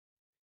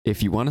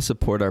If you want to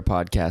support our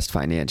podcast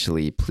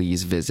financially,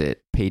 please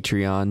visit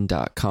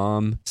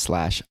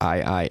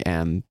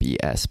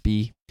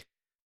patreon.com/IIMBSB.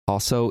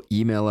 Also,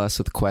 email us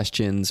with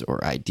questions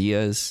or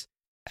ideas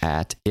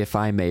at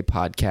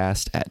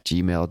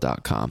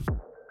ifimaypodcast@gmail.com.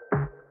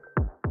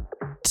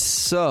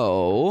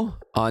 So,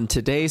 on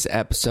today's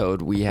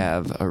episode, we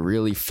have a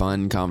really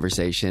fun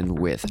conversation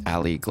with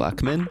Ali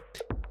Gluckman.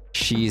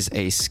 She's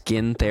a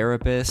skin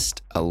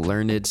therapist, a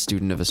learned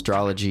student of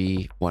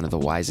astrology, one of the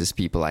wisest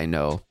people I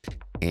know,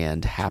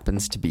 and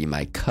happens to be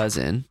my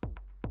cousin.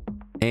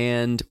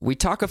 And we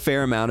talk a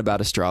fair amount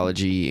about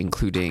astrology,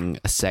 including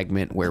a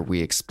segment where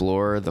we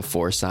explore the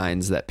 4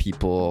 signs that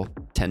people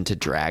tend to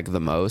drag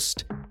the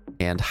most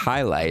and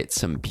highlight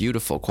some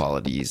beautiful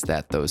qualities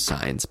that those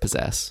signs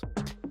possess.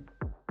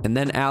 And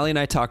then Ali and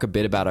I talk a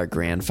bit about our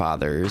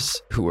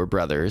grandfathers, who were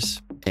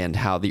brothers, and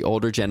how the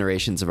older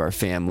generations of our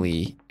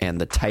family and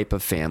the type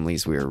of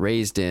families we were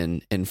raised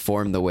in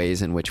inform the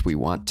ways in which we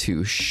want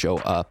to show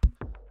up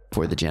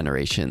for the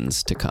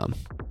generations to come.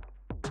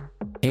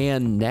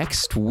 And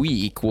next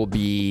week will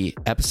be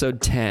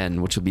episode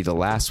 10, which will be the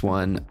last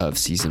one of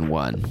season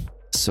 1.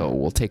 So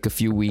we'll take a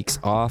few weeks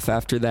off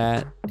after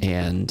that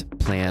and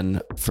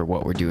plan for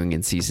what we're doing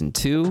in season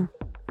 2.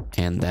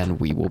 And then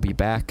we will be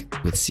back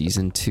with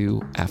season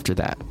 2 after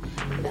that.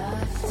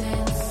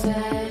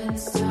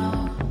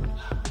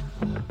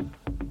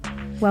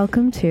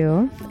 Welcome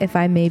to If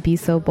I May Be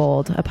So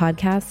Bold, a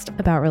podcast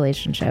about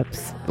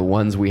relationships. The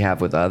ones we have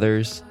with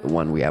others, the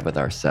one we have with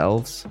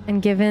ourselves.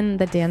 And given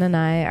that Dan and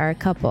I are a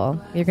couple,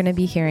 you're going to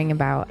be hearing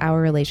about our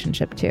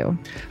relationship too.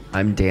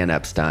 I'm Dan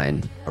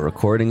Epstein, a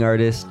recording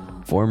artist,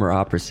 former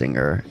opera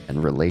singer,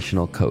 and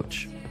relational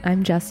coach.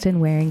 I'm Justin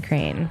Waring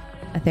Crane,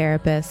 a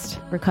therapist,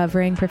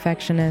 recovering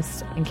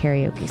perfectionist, and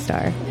karaoke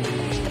star.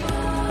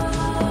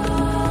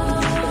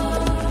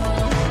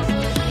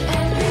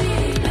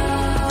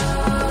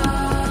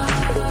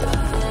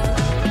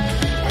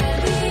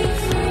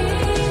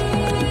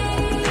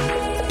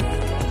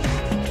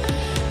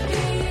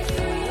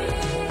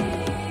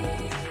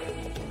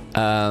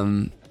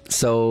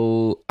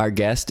 So our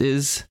guest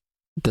is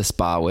the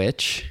spa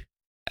witch,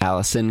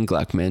 Allison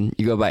Gluckman.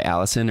 You go by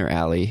Allison or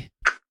Allie?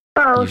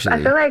 Oh, usually.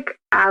 I feel like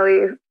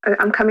Allie.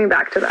 I'm coming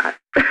back to that.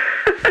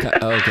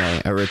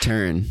 Okay, a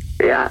return.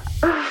 Yeah.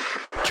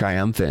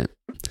 Triumphant.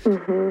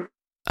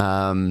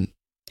 Mm-hmm.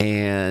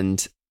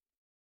 And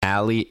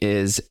Allie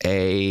is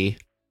a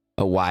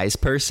wise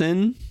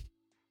person.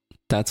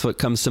 That's what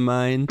comes to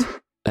mind.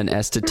 An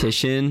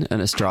esthetician,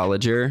 an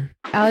astrologer.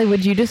 Allie,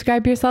 would you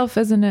describe yourself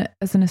as an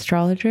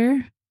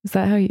astrologer? Is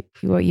that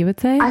what you would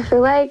say? I feel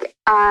like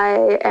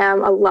I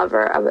am a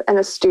lover of and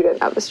a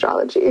student of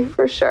astrology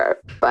for sure.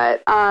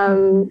 But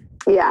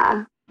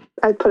yeah,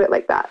 I'd put it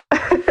like that.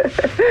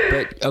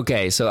 But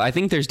okay, so I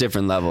think there's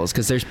different levels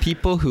because there's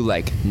people who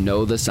like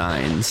know the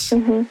signs.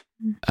 Mm-hmm.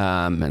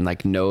 And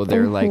like know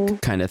their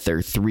like kind of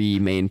their 3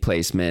 main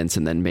placements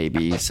and then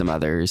maybe some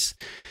others.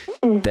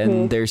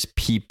 Then there's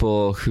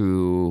people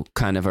who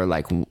kind of are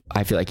like,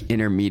 I feel like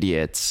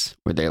intermediates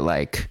where they're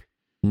like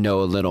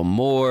know a little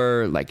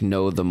more, like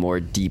know the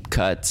more deep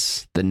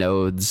cuts, the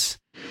nodes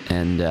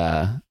and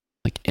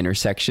like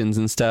intersections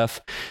and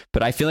stuff.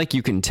 But I feel like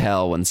you can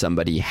tell when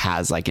somebody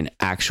has like an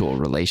actual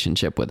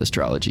relationship with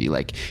astrology,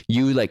 like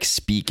you like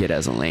speak it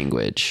as a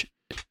language.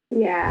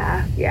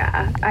 Yeah.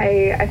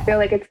 I feel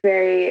like it's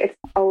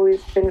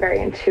always been very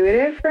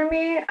intuitive for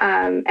me.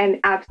 And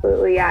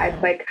absolutely, yeah,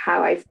 it's like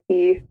how I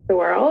see the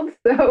world.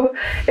 So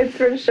it's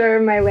for sure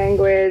my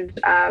language,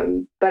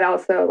 but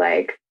also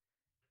like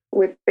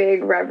with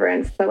big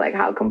reverence to like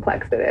how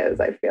complex it is.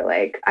 I feel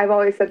like I've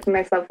always said to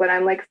myself when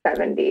I'm like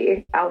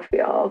 70, I'll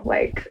feel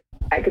like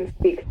I can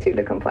speak to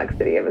the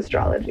complexity of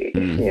astrology,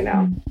 you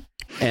know?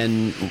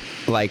 And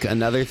like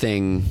another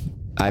thing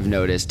I've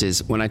noticed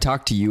is when I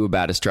talk to you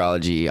about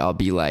astrology, I'll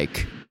be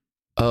like,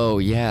 oh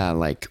yeah,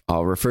 like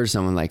I'll refer to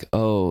someone like,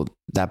 oh,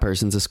 that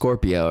person's a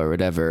Scorpio or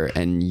whatever.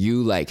 And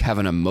you like have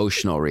an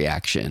emotional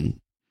reaction.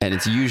 And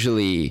it's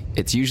usually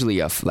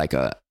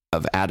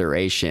of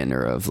adoration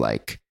or of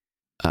like,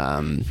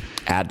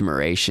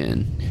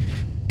 admiration.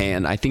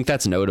 And I think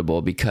that's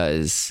notable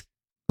because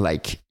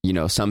like, you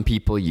know, some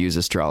people use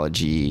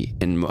astrology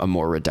in a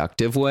more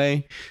reductive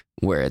way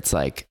where it's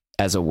like,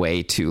 as a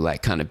way to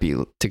like kind of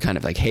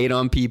like hate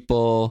on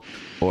people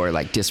or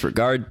like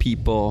disregard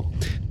people.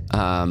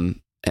 And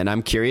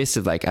I'm curious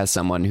if like, as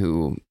someone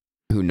who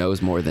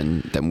knows more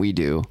than we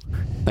do,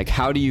 like,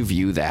 how do you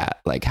view that?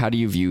 Like, how do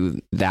you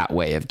view that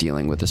way of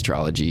dealing with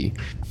astrology?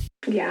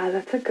 Yeah,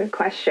 that's a good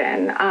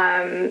question.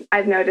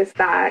 I've noticed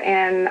that,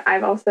 and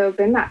I've also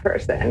been that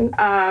person.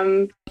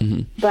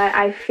 But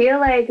I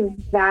feel like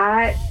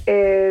that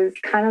is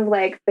kind of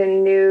like the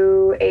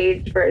new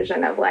age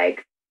version of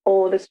like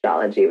old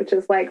astrology, which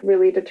is like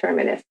really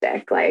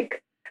deterministic,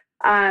 like,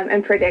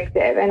 and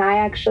predictive. And I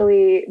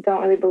actually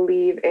don't really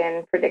believe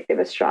in predictive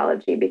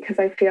astrology because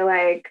I feel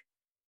like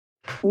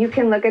you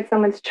can look at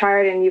someone's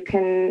chart and you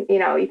can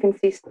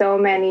see so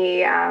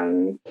many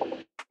kind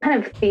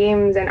of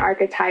themes and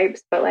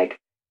archetypes, but like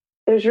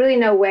there's really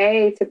no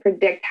way to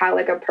predict how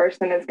like a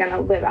person is going to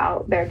live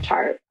out their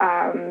chart.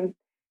 And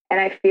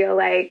I feel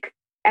like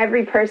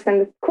every person,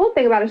 the cool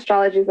thing about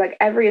astrology is like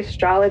every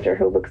astrologer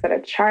who looks at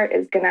a chart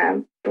is going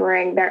to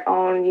bring their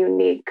own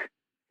unique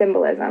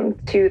symbolism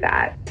to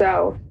that.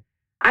 So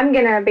I'm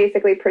going to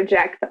basically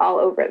project all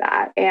over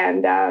that.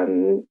 And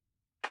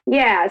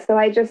so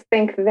I just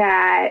think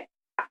that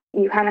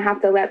you kind of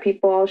have to let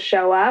people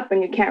show up,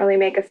 and you can't really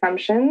make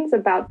assumptions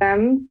about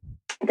them.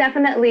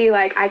 Definitely,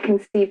 like, I can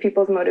see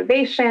people's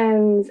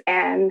motivations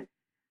and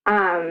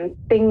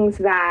things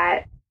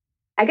that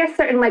I guess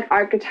certain like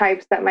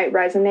archetypes that might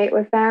resonate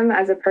with them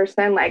as a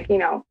person, like, you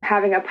know,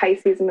 having a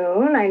Pisces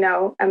moon. I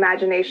know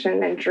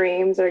imagination and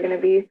dreams are going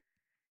to be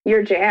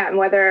your jam,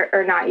 whether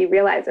or not you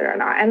realize it or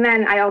not. And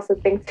then I also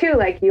think too,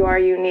 like, your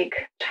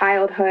unique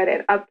childhood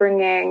and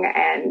upbringing,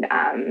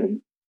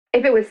 and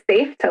if it was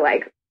safe to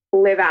like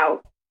live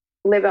out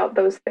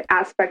those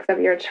aspects of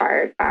your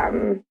chart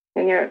in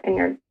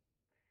your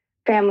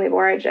family of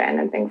origin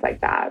and things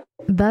like that.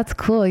 That's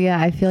cool. Yeah,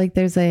 I feel like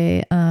there's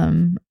a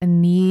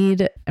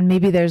need, and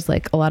maybe there's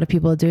like a lot of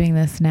people doing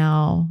this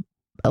now.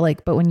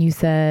 Like, but when you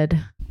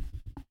said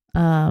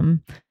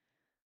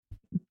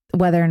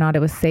whether or not it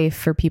was safe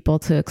for people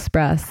to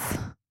express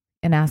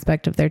an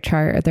aspect of their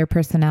chart or their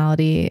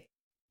personality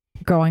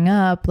growing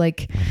up,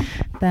 like,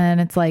 then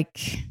it's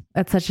like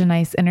that's such a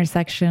nice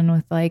intersection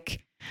with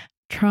like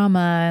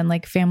trauma and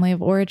like family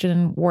of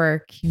origin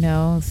work, you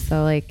know?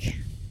 So like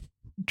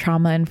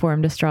trauma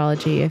informed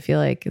astrology, I feel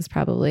like, is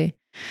probably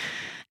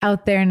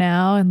out there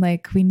now, and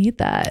like we need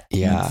that.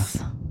 Yeah. It's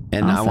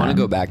and awesome. I want to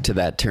go back to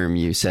that term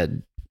you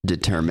said,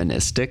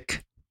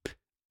 deterministic.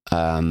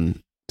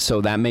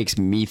 So that makes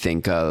me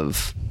think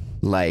of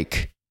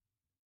like,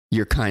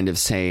 you're kind of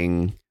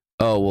saying,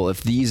 oh, well,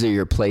 if these are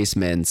your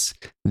placements,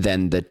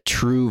 then the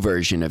true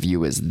version of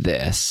you is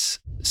this.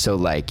 So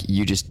like,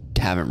 you just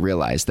haven't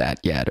realized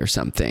that yet or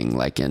something.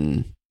 Like,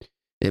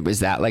 was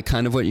that like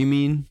kind of what you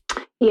mean?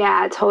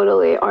 Yeah,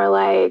 totally. Or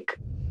like,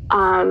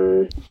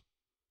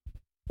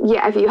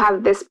 if you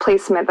have this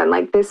placement, then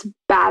like this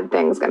bad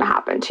thing's going to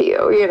happen to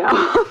you, you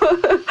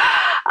know?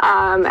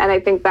 And I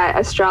think that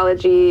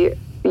astrology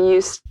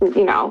there's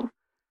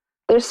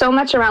so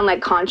much around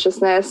like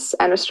consciousness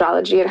and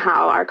astrology and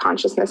how our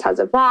consciousness has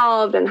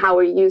evolved and how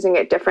we're using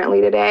it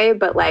differently today.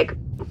 But like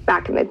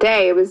back in the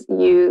day, it was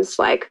used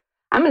like,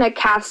 I'm going to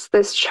cast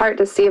this chart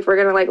to see if we're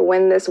going to like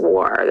win this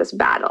war, this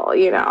battle,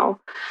 you know?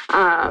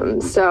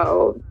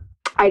 So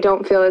I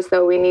don't feel as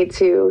though we need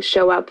to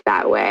show up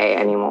that way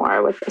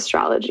anymore with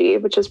astrology,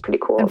 which is pretty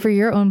cool. And for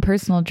your own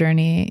personal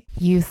journey,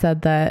 you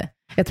said that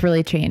it's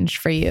really changed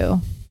for you,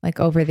 like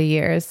over the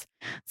years.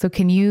 So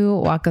can you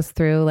walk us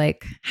through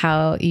like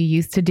how you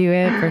used to do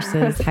it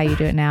versus how you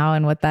do it now,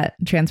 and what that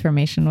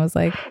transformation was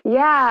like?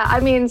 Yeah,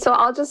 I mean, so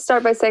I'll just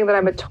start by saying that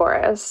I'm a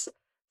Taurus.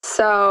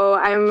 So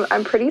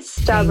I'm pretty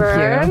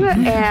stubborn,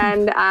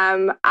 and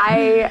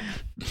I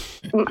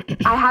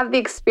have the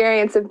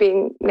experience of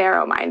being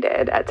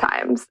narrow-minded at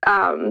times.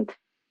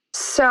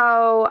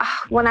 So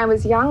when I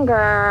was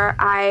younger,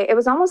 it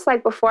was almost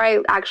like before I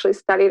actually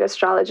studied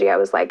astrology, I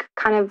was like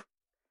kind of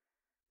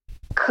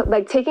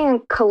like taking a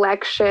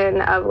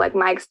collection of like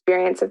my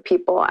experience of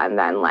people, and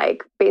then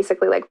like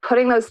basically like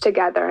putting those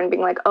together and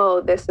being like,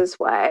 oh, this is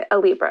what a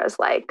Libra is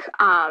like.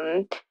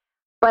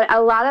 But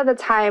a lot of the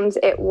times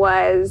it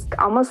was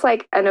almost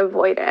like an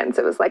avoidance.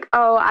 It was like,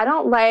 oh, I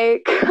don't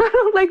like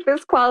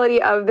this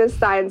quality of this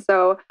sign,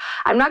 so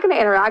I'm not going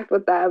to interact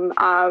with them.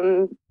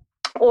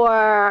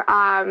 Or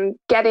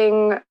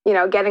getting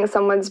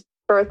someone's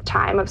birth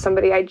time of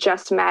somebody I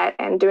just met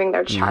and doing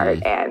their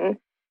chart and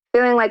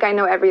feeling like I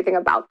know everything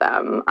about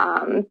them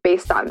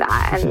based on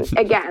that. And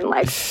again,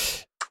 like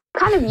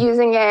kind of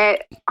using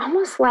it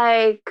almost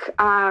like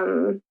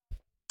some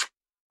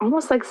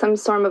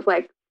sort of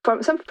like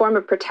some form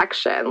of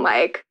protection.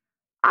 Like,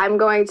 I'm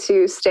going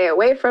to stay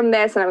away from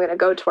this and I'm going to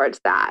go towards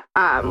that.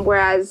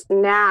 Whereas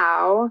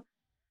now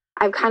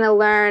I've kind of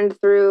learned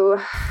through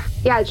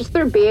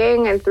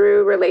being and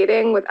through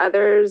relating with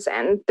others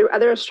and through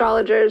other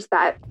astrologers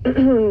that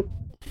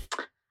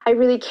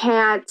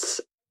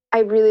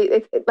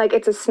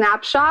it's a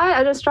snapshot,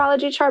 an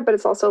astrology chart, but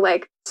it's also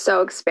like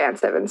so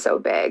expansive and so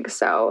big.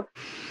 So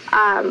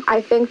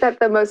I think that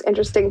the most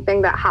interesting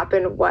thing that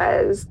happened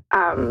was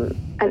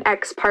an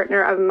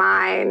ex-partner of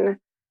mine.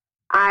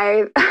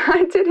 I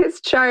did his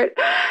chart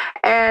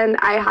and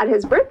I had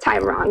his birth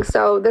time wrong.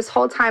 So this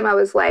whole time I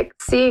was like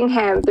seeing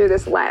him through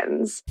this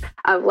lens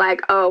of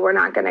like, oh, we're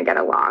not going to get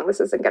along.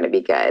 This isn't going to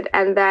be good.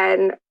 And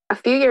then a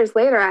few years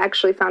later, I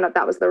actually found out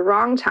that was the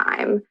wrong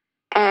time.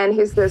 And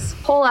he's this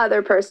whole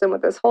other person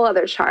with this whole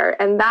other chart.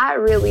 And that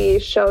really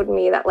showed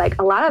me that like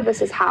a lot of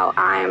this is how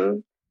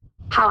I'm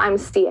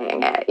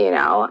seeing it, you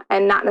know,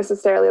 and not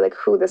necessarily like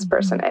who this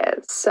person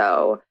is.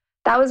 So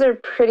that was a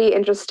pretty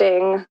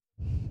interesting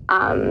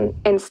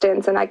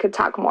instance. And I could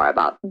talk more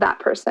about that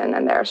person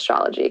and their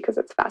astrology because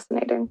it's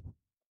fascinating.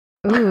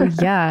 Ooh,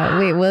 yeah.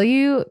 Wait, will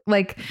you,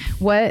 like,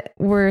 what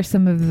were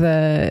some of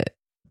the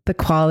the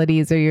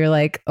qualities, or you're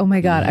like, oh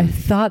my God, I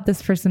thought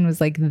this person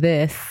was like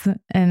this,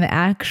 and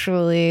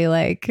actually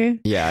like,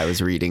 yeah, I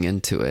was reading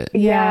into it.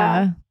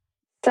 Yeah.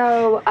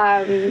 So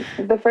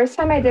the first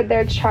time I did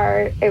their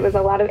chart, it was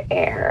a lot of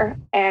air.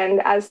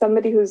 And as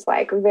somebody who's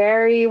like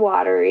very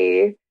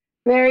watery,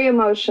 very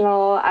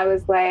emotional, I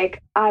was like,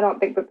 I don't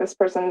think that this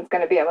person is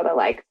going to be able to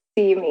like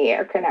see me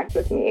or connect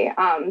with me,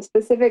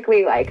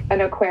 specifically like an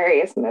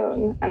Aquarius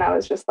moon. And I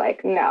was just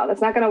like, no,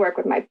 that's not going to work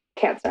with my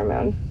Cancer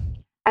moon.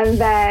 And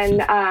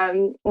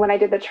then when I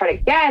did the chart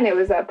again, it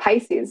was a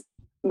Pisces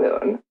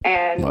moon.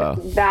 And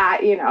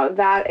that, you know,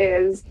 that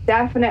is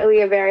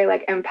definitely a very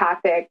like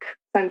empathic,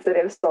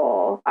 sensitive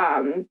soul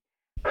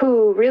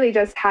who really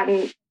just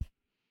hadn't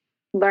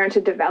learned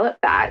to develop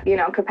that, you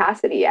know,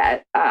 capacity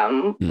yet,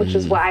 which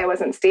is why I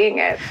wasn't seeing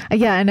it.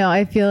 Yeah, I know.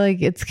 I feel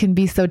like it can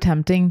be so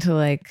tempting to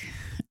like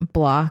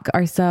block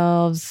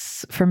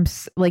ourselves from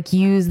like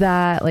use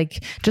that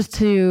like just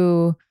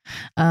to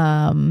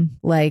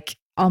like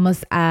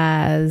almost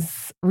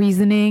as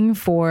reasoning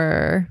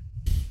for,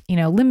 you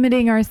know,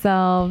 limiting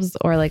ourselves.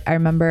 Or like I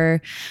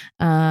remember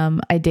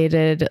I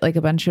dated like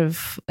a bunch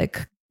of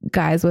like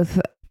guys with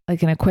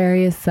like an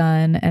Aquarius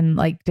sun, and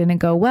like didn't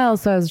go well.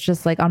 So I was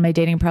just like on my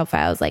dating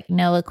profile, I was like,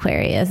 no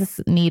Aquarius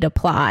need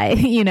apply,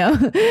 you know?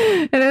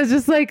 And I was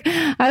just like,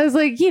 I was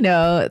like, you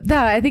know,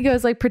 that I think it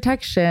was like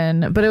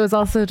protection, but it was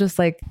also just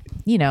like,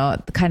 you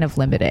know, kind of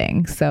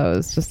limiting. So it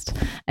was just,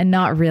 and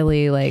not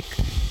really like,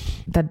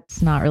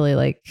 that's not really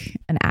like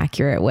an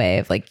accurate way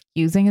of like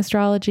using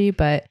astrology,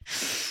 but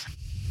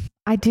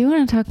I do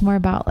want to talk more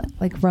about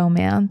like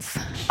romance.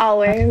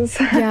 Always.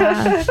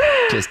 Yeah.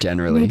 Just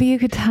generally. Maybe you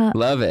could tell.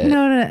 Love it.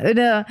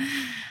 No.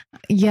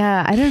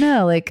 Yeah. I don't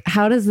know. Like,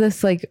 how does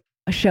this like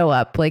show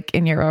up like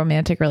in your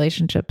romantic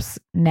relationships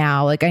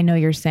now? Like, I know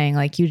you're saying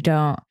like you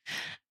don't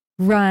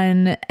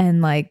run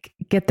and like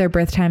get their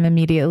birth time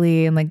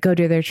immediately and like go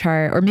do their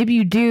chart, or maybe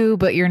you do,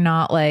 but you're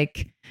not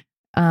like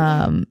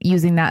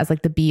using that as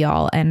like the be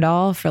all end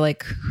all for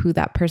like who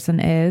that person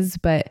is.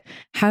 But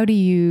how do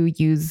you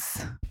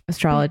use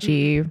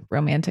astrology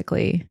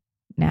romantically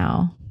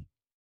now?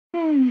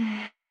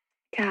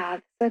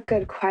 God, that's a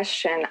good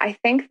question. I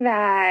think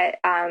that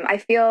I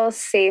feel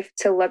safe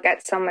to look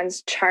at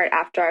someone's chart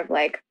after I've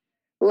like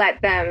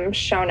let them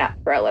shown up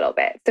for a little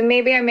bit. So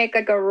maybe I make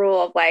like a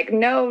rule of like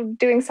no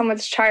doing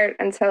someone's chart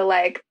until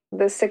like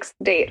the 6th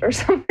date or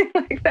something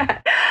like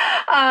that.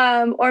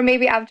 Or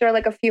maybe after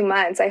like a few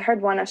months. I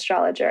heard one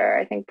astrologer,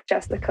 I think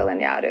Jessica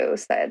Lanyadou,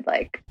 said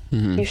like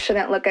you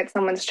shouldn't look at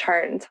someone's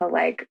chart until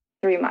like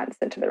 3 months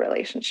into the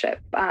relationship.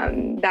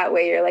 That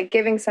way you're like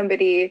giving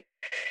somebody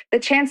the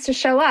chance to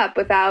show up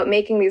without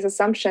making these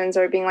assumptions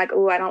or being like,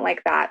 oh, I don't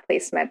like that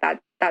placement.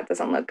 That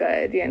doesn't look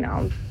good, you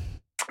know?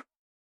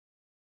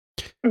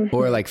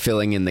 Or like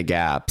filling in the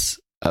gaps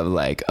of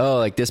like, oh,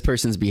 like this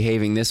person's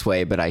behaving this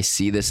way, but I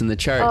see this in the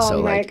chart. Oh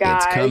so my like God.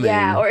 it's coming.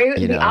 Yeah. Or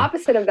the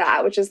opposite of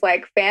that, which is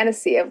like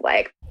fantasy of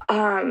like,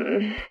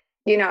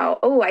 you know,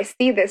 oh, I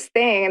see this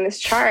thing in this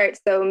chart.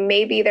 So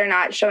maybe they're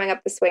not showing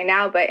up this way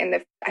now, but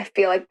I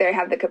feel like they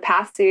have the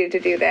capacity to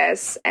do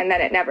this, and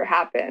then it never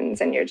happens,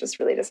 and you're just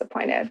really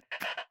disappointed.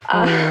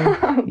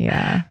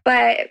 Yeah.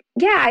 But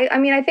yeah, I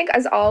mean, I think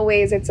as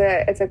always, it's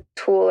a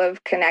tool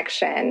of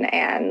connection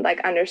and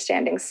like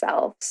understanding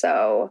self.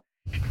 So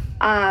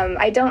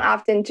I don't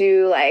often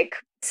do like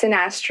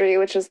synastry,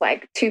 which is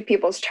like two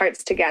people's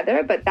charts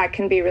together, but that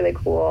can be really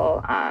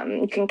cool.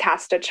 You can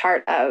cast a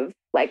chart of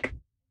like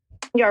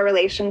your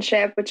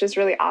relationship, which is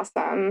really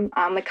awesome.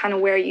 Like kind of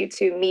where you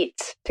two meet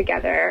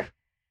together.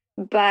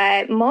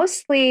 But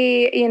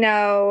mostly, you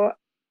know,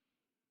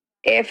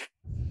 if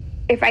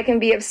I can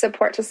be of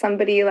support to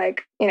somebody,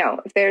 like, you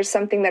know, if there's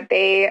something that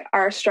they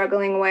are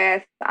struggling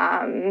with,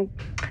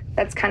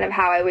 that's kind of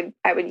how I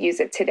would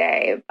use it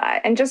today.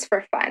 And just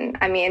for fun.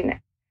 I mean,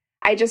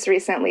 I just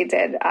recently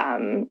did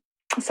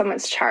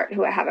someone's chart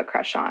who I have a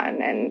crush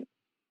on, and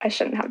I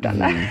shouldn't have done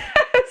that.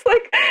 It's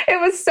like, it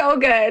was so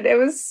good. It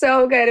was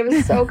so good. It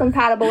was so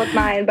compatible with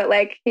mine, but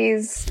like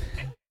he's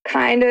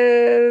kind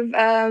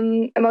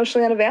of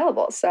emotionally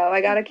unavailable. So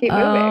I got to keep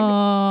moving.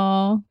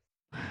 Oh,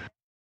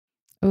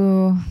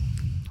 ooh,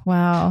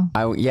 wow.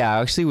 I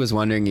actually was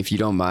wondering if you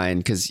don't mind,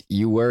 because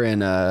you were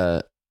in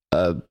a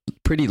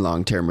pretty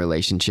long-term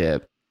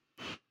relationship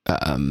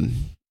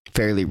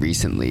fairly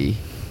recently.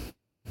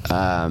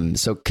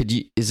 So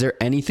is there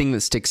anything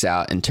that sticks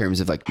out in terms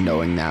of like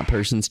knowing that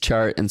person's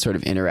chart and sort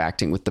of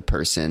interacting with the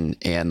person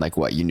and like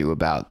what you knew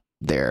about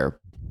their,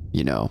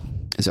 you know,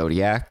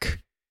 zodiac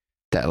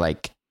that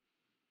like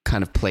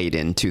kind of played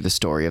into the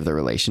story of the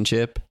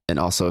relationship? And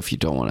also, if you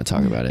don't want to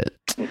talk about it,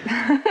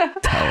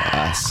 tell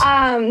us.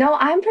 No,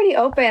 I'm pretty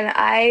open.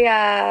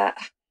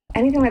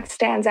 Anything that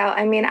stands out.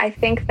 I mean, I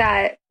think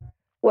that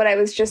what I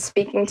was just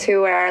speaking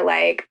to, where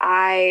like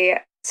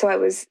I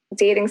was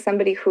dating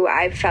somebody who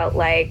I felt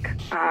like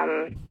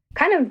kind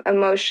of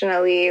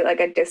emotionally like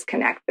a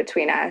disconnect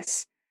between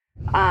us.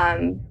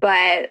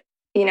 But,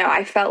 you know,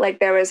 I felt like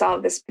there was all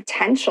this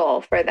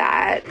potential for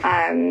that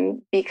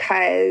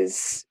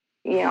because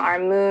our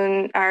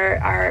moon,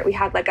 we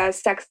had like a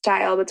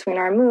sextile between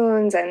our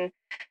moons, and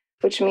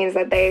which means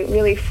that they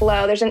really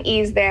flow. There's an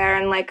ease there.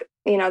 And like,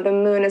 the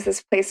moon is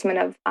this placement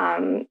of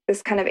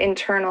this kind of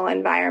internal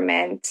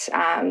environment,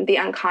 the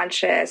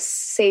unconscious,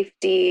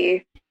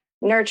 safety,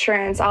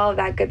 nurturance, all of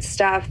that good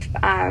stuff.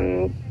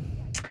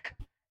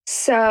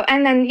 So,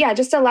 and then,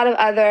 just a lot of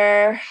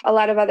other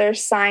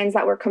signs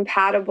that were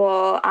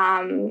compatible.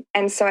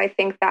 And so I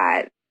think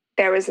that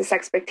there was this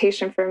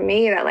expectation for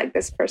me that like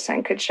this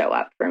person could show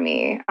up for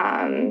me.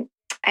 And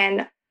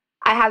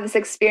I have this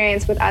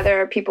experience with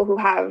other people who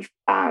have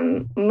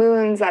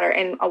moons that are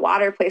in a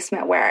water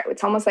placement where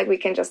it's almost like we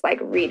can just like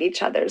read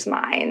each other's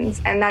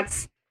minds. And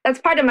that's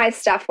part of my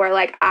stuff where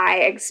like I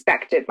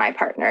expected my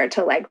partner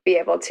to like be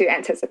able to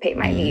anticipate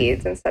my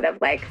needs instead of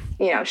like,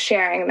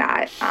 sharing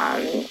that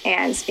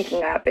and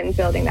speaking up and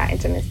building that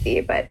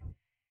intimacy. But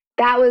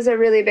that was a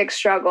really big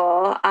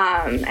struggle.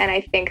 And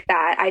I think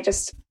that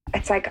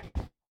it's like,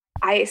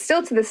 I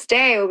still to this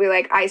day will be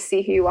like, I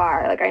see who you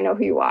are. Like, I know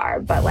who you are,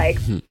 but like,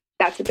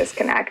 that's a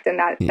disconnect, and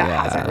that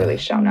hasn't really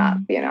shown up,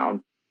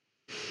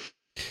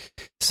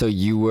 So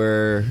you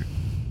were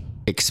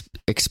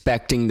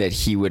expecting that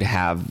he would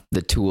have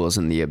the tools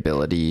and the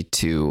ability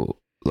to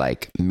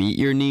like meet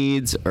your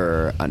needs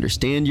or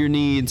understand your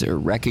needs or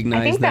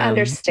recognize them? I think the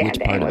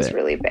understanding was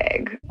really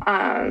big.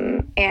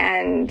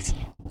 And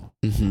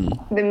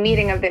the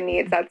meeting of the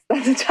needs, that's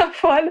a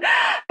tough one.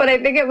 But I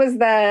think it was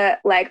the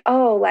like,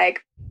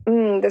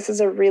 this is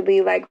a really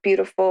like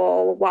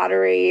beautiful,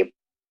 watery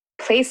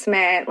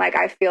placement. Like,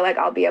 I feel like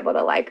I'll be able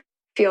to like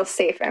feel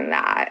safe in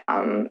that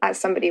as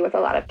somebody with a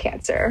lot of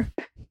Cancer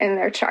in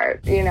their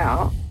chart,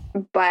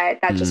 but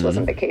that just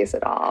wasn't the case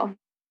at all.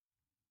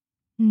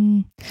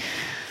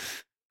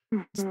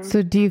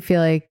 So do you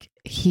feel like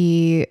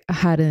he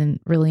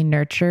hadn't really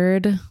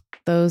nurtured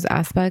those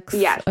aspects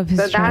of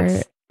his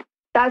chart?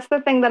 That's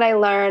the thing that I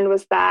learned,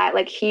 was that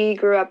like he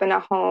grew up in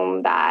a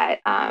home that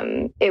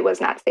it was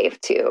not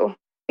safe to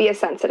be a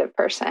sensitive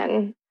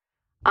person.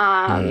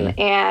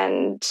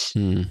 And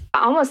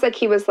almost like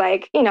he was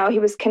like, he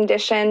was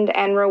conditioned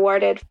and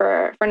rewarded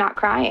for not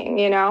crying,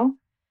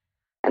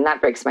 and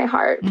that breaks my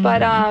heart.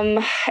 But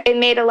it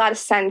made a lot of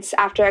sense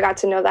after I got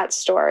to know that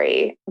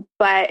story,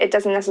 but it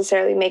doesn't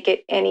necessarily make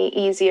it any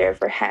easier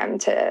for him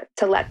to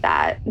let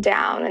that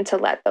down and to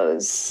let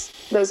those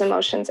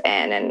emotions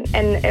in.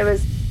 And it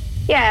was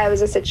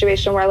a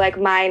situation where like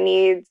my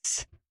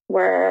needs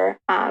were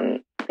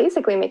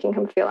basically making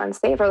him feel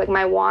unsafe, or like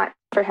my want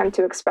for him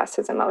to express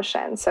his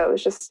emotion. So it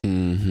was just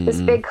this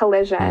big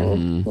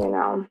collision,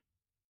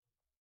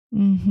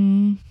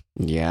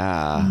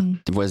 Yeah.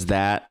 Was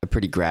that a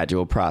pretty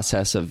gradual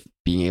process of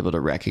being able to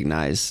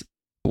recognize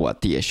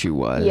what the issue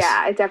was?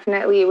 Yeah, it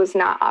definitely was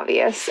not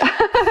obvious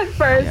at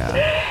first.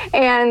 Yeah.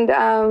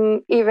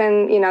 And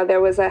even,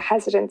 there was a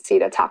hesitancy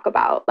to talk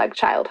about like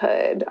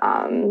childhood.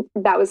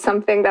 That was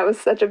something that was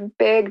such a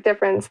big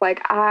difference.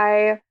 Like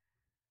I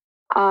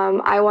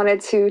wanted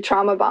to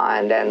trauma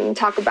bond and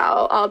talk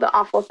about all the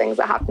awful things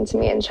that happened to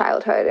me in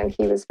childhood. And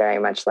he was very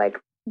much like,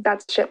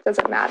 that shit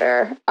doesn't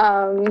matter.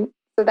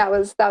 So that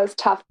was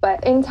tough,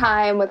 but in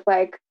time with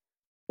like,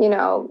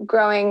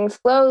 growing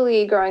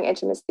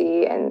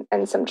intimacy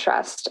and some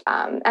trust.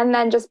 And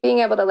then just being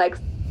able to like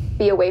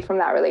be away from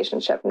that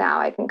relationship. Now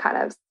I can kind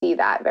of see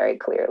that very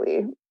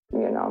clearly,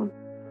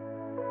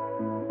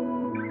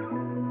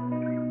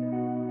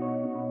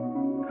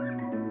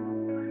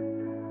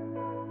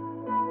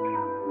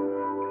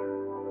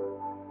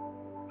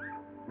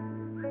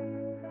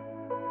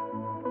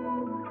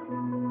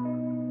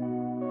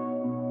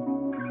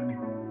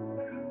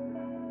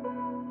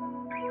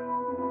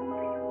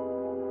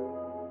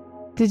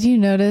 Did you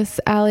notice,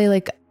 Allie,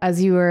 like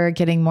as you were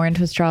getting more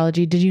into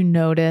astrology, did you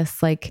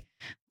notice like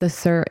the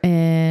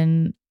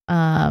certain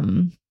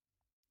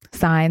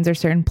signs or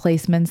certain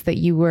placements that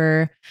you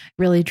were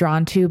really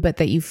drawn to, but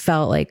that you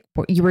felt like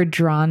you were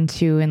drawn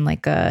to in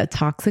like a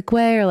toxic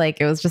way, or like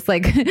it was just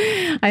like,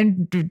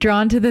 I'm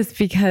drawn to this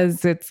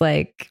because it's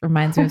like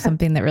reminds me of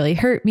something that really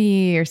hurt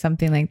me or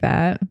something like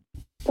that?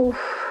 Oof.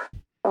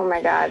 Oh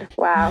my God.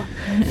 Wow.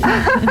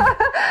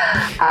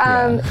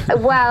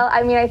 Well,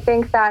 I mean, I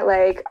think that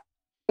like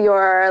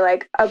your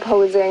like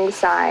opposing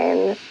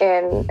sign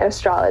in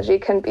astrology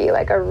can be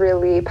like a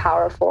really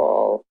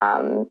powerful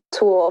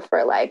tool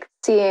for like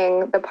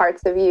seeing the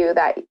parts of you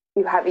that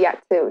you have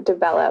yet to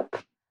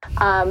develop.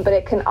 But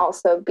it can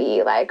also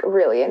be like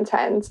really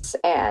intense.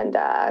 And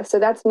so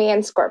that's me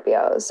and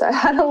Scorpio. So I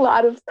had a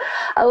lot of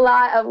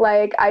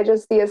like, I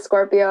just see a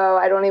Scorpio,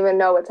 I don't even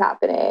know what's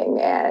happening.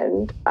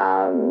 And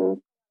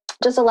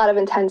just a lot of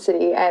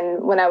intensity.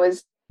 And when I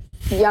was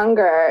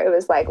younger, it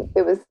was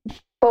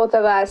both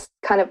of us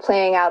kind of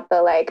playing out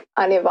the like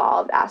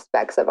unevolved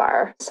aspects of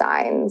our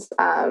signs,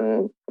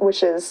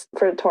 which is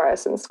for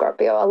Taurus and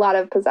Scorpio, a lot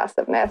of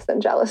possessiveness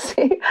and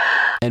jealousy.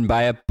 And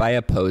by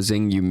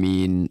opposing, you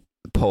mean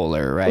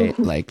polar, right?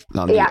 Like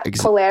on the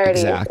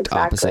polarity, exact exactly.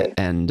 opposite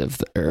end of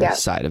the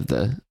side of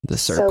the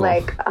circle. So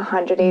like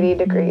 180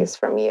 degrees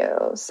from you.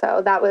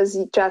 So that was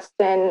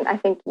Justin, I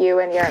think you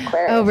and your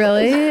Aquarius. Oh,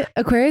 really?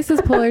 Aquarius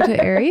is polar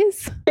to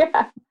Aries?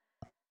 Yeah.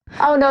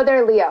 Oh no,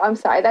 they're Leo. I'm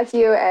sorry. That's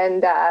you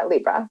and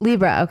Libra.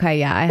 Libra. Okay.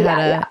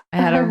 Yeah. I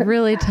had a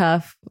really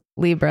tough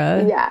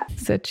Libra. Yeah.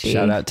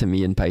 Shout out to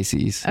me and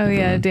Pisces. Oh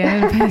yeah.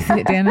 Dan and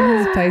Pisces. Dan and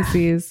his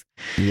Pisces.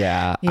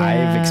 Yeah.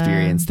 I've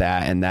experienced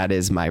that. And that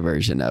is my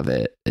version of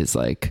it. It's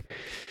like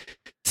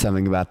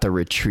something about the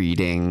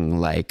retreating,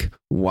 like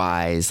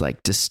wise,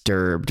 like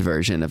disturbed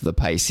version of the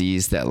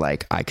Pisces that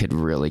like I could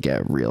really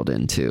get reeled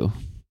into.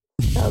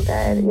 So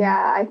good.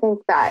 Yeah, I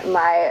think that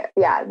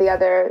the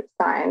other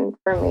sign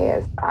for me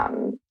is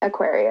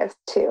Aquarius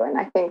too. And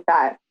I think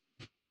that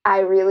I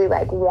really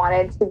like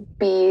wanted to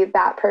be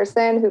that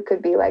person who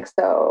could be like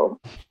so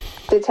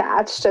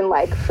detached and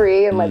like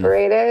free and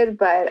liberated,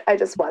 but I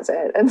just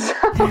wasn't. And so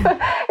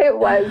it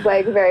was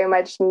like very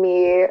much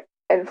me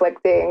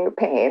inflicting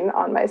pain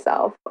on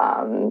myself,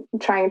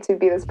 trying to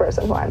be this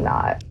person who I'm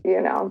not,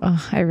 you know?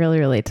 Oh, I really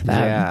relate to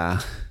that. Yeah.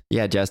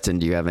 Yeah. Justin,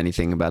 do you have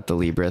anything about the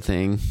Libra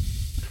thing?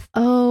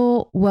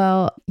 Oh,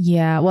 well,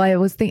 yeah. Well, I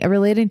was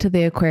relating to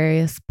the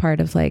Aquarius part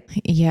of like,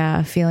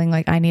 feeling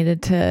like I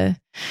needed to,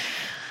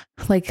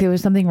 like, there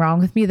was something wrong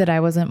with me that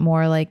I wasn't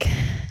more like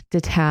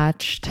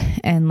detached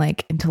and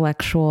like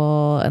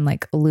intellectual and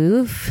like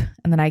aloof.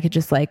 And then I could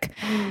just like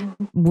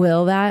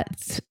will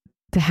that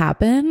to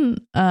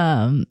happen.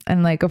 And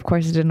like, of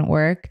course it didn't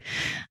work.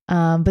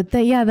 But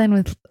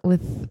then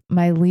with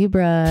my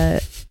Libra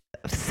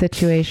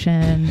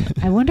situation,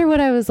 I wonder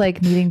what I was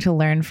like needing to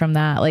learn from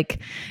that. Like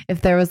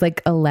if there was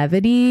like a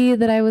levity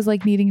that I was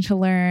like needing to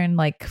learn,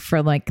 like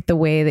for like the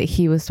way that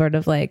he was sort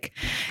of like,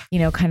 you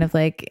know, kind of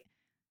like,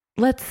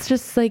 let's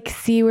just like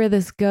see where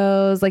this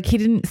goes. Like he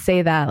didn't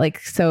say that. Like,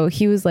 so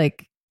he was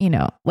like, you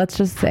know, let's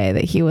just say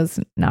that he was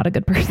not a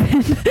good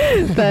person,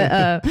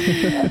 but,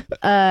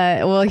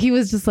 well, he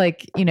was just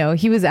like, you know,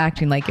 he was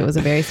acting like it was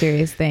a very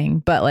serious thing,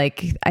 but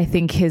like, I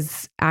think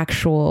his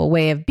actual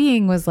way of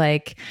being was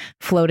like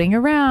floating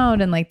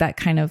around and like that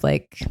kind of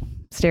like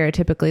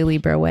stereotypically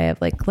Libra way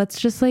of like, let's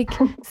just like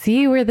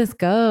see where this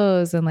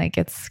goes. And like,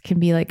 can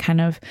be like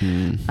kind of,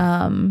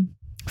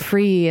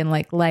 free and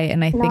like light.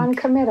 And I think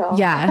non-committal.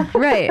 Yeah.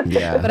 Right.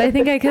 Yeah. But I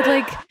think I could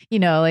like, you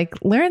know, like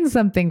learn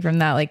something from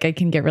that. Like I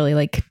can get really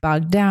like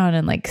bogged down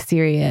and like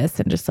serious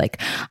and just like,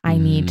 I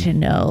need to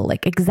know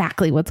like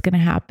exactly what's going to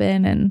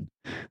happen. And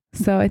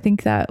so I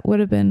think that would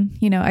have been,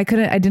 you know,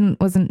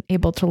 wasn't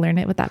able to learn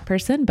it with that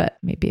person, but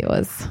maybe it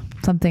was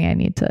something I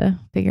need to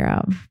figure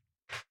out.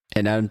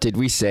 And did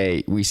we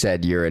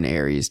said you're an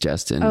Aries,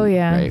 Justin? Oh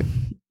yeah. Right?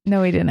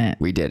 No, we didn't.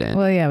 We didn't.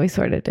 Well, yeah, we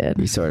sort of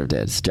did. So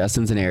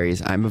Justin's an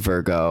Aries. I'm a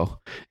Virgo,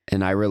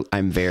 and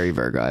I'm very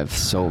Virgo. I have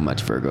so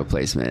much Virgo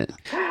placement,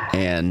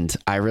 and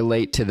I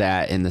relate to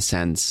that in the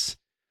sense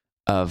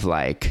of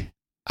like,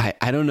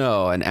 I don't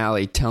know. And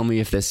Allie, tell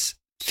me if this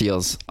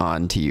feels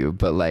on to you,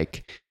 but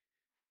like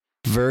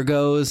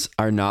Virgos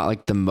are not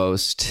like the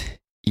most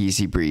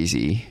easy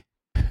breezy.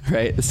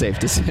 Right? It's safe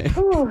to say.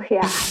 Ooh,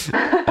 yeah.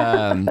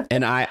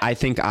 And I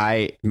think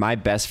my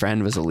best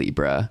friend was a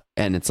Libra,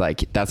 and it's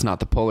like, that's not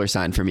the polar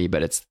sign for me,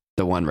 but it's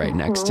the one right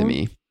next to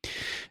me.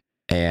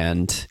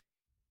 And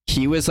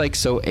he was like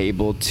so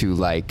able to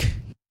like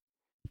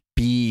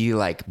be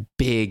like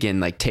big and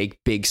like take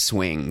big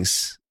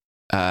swings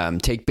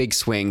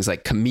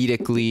like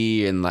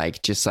comedically and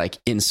like just like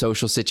in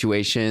social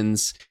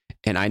situations.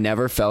 And I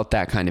never felt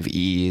that kind of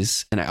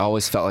ease. And I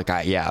always felt like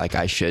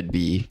I should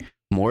be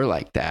more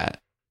like that.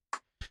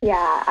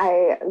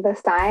 Yeah, the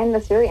sign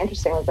that's really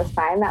interesting with the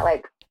sign that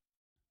like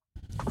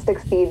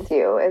succeeds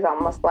you is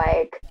almost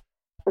like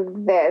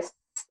this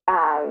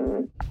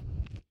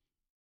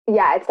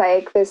it's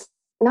like this,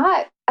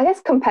 not, I guess,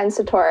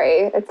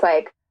 compensatory. It's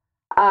like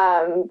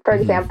for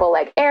example,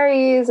 like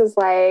Aries is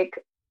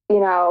like, you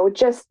know,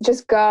 just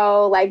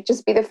go, like,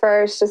 just be the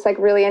first, just like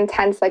really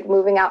intense, like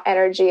moving out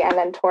energy. And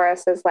then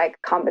Taurus is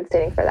like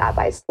compensating for that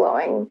by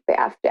slowing the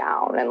F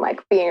down and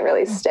like being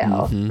really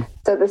still.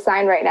 So the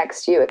sign right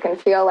next to you, it can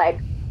feel like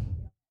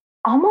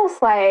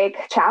almost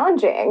like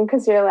challenging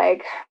because you're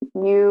like,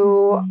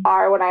 you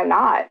are what I'm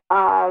not.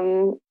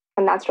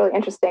 And that's really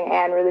interesting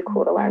and really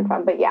cool to learn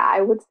from. But yeah, I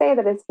would say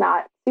that it's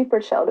not super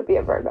chill to be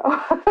a Virgo.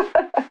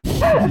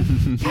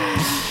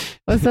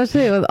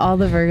 Especially with all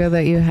the Virgo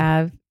that you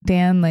have,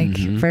 Dan, like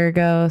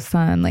Virgo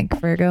sun, like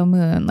Virgo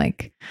moon,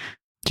 like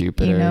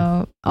Jupiter, you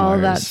know, all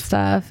Mars. that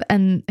stuff.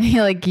 And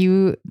like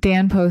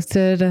Dan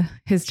posted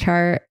his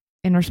chart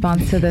in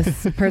response to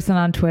this person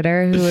on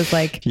Twitter who was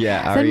like,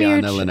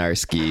 Ariana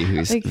Lenarski,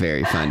 who's like,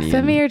 very funny.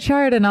 Send me your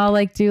chart and I'll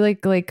like do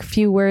like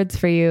few words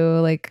for you,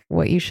 like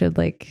what you should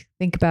like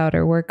think about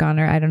or work on,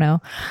 or I don't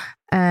know.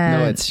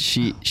 No, it's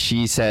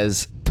she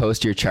says,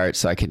 post your chart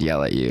so I could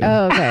yell at you.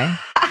 Oh, okay.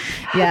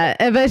 Yeah.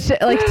 But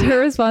like her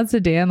response to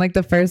Dan, like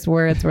the first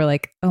words were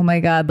like, oh my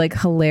God, like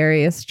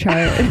hilarious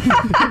chart.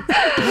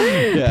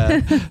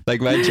 Yeah. Like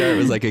my chart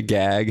was like a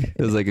gag.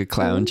 It was like a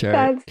clown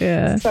chart.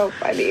 That's so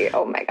funny.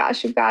 Oh my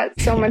gosh, you've got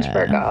so much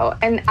Virgo.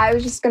 And I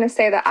was just gonna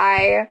say that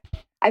I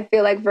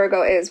feel like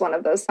Virgo is one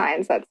of those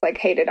signs that's like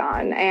hated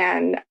on.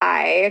 And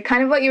I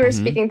kind of what you were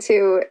speaking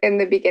to in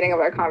the beginning of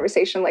our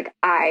conversation, like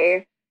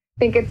I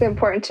think it's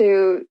important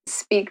to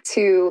speak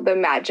to the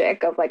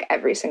magic of like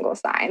every single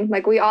sign.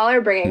 Like we all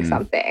are bringing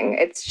something.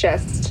 It's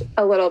just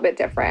a little bit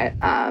different.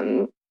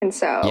 And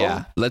so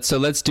yeah, let's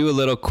do a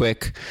little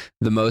quick,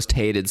 the most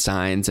hated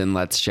signs, and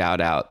let's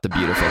shout out the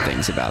beautiful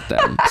things about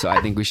them. So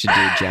I think we should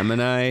do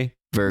Gemini,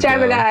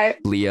 Virgo,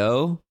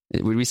 Leo.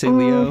 Would we say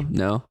Leo?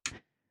 No,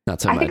 not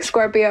so much. I think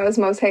Scorpio is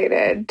most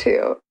hated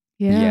too.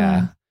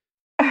 Yeah.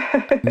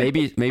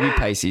 Maybe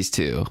Pisces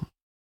too.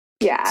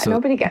 Yeah, so,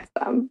 nobody gets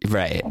them.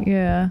 Right.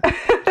 Yeah.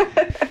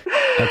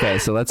 Okay,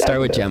 so let's start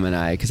with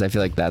Gemini, because I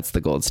feel like that's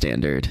the gold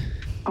standard.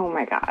 Oh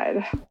my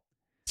God.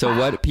 So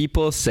what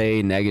people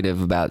say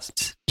negative about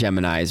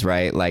Geminis,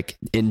 right? Like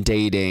in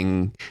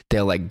dating,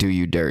 they'll like do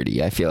you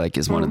dirty. I feel like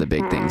is one of the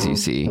big things you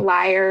see.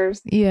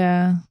 Liars.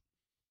 Yeah.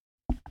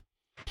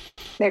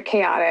 They're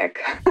chaotic.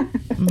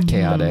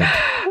 Chaotic.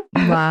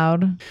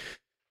 Loud.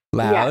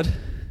 Yeah.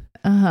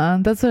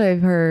 That's what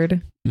I've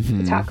heard.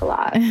 They talk a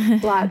lot.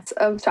 Lots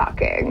of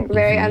talking.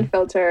 Very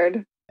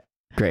unfiltered.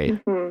 Great.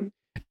 And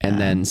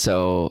then,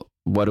 so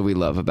what do we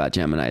love about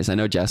Geminis? I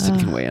know Justin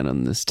can weigh in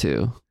on this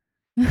too.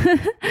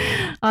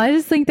 I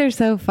just think they're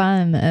so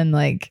fun, and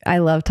like I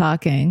love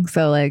talking.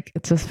 So like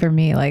it's just for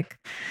me, like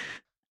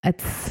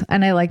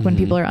and I like when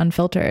people are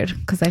unfiltered,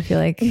 because I feel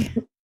like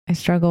I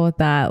struggle with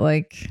that.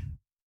 Like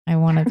I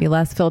want to be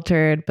less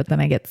filtered, but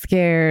then I get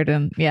scared,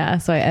 and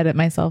so I edit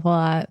myself a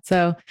lot.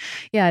 So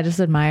yeah, I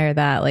just admire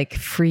that like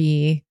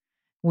free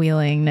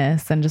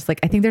wheelingness, and just like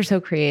I think they're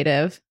so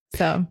creative.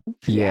 So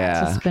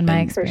yeah, it's just been my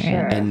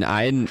experience.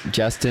 And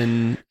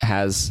Justin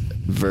has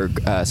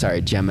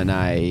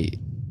Gemini,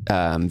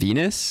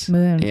 Venus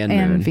and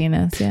Moon.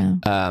 Venus,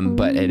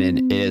 but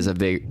it is a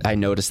big. I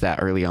noticed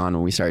that early on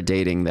when we started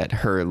dating, that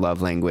her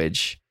love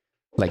language,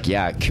 like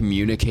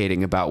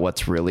communicating about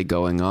what's really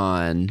going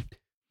on,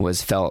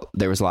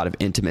 there was a lot of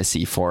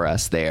intimacy for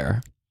us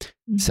there.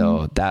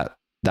 So that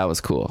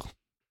was cool.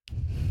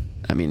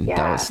 I mean,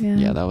 that was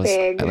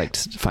big. I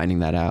liked finding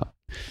that out.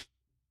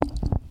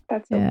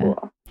 That's so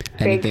cool.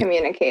 Big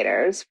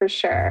communicators for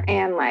sure.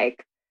 And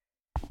like,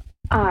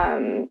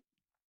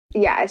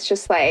 it's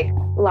just like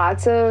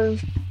lots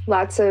of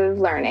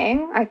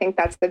learning. I think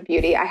that's the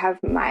beauty. I have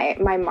my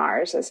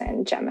Mars is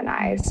in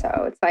Gemini.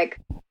 So it's like,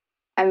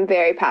 I'm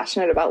very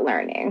passionate about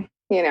learning,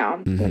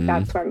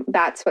 like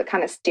that's what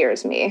kind of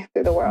steers me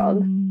through the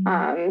world.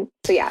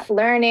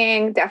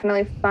 Learning,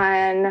 definitely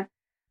fun.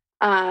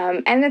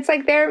 And it's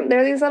like,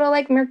 they're these little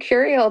like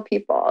mercurial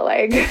people,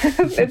 like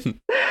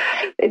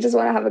they just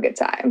want to have a good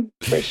time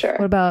for sure.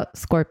 What about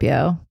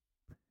Scorpio?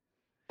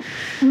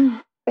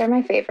 They're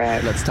my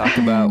favorite. Let's talk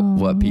about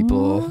what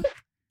people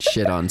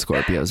shit on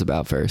Scorpios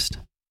about first.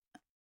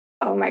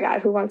 Oh my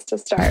God, who wants to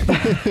start?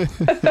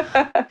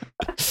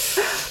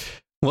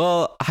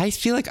 Well, I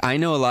feel like I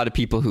know a lot of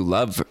people who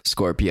love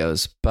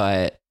Scorpios,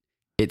 but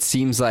it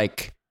seems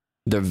like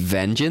the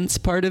vengeance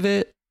part of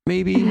it,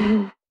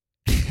 maybe.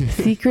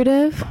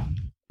 Secretive,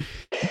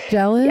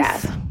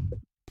 jealous.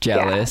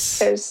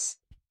 There's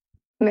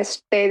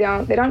they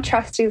don't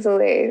trust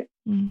easily,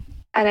 and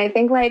I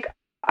think like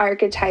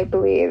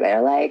archetypally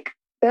they're like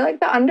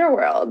the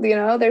underworld.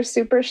 They're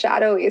super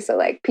shadowy. So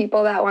like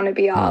people that want to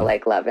be all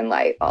like love and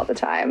light all the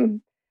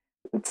time,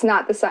 it's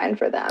not the sign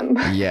for them.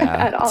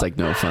 Yeah, it's like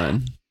no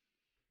fun.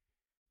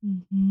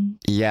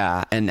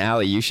 Yeah, and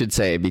Allie, you should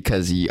say,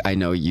 because I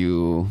know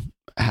you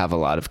have a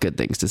lot of good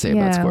things to say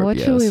about Scorpios. What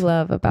should we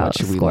love about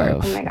Scorpio?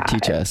 Oh my God.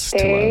 Teach us.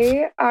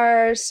 They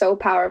are so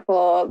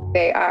powerful.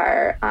 They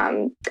are,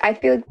 I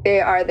feel like they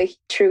are the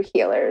true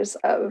healers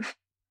of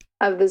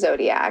the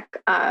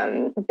zodiac.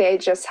 They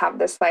just have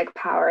this like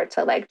power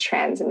to like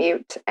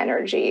transmute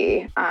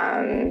energy.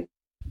 I'm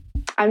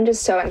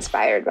just so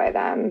inspired by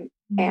them.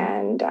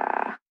 And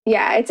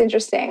it's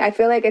interesting. I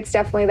feel like it's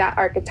definitely that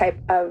archetype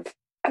of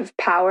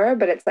power,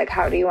 but it's like,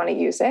 how do you want to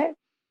use it?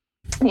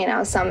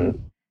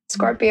 Some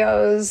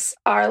Scorpios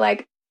are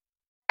like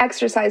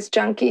exercise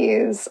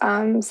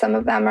junkies. Some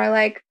of them are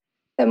like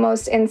the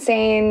most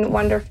insane,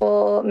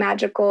 wonderful,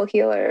 magical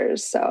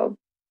healers. So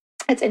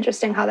it's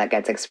interesting how that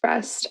gets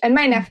expressed. And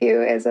my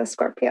nephew is a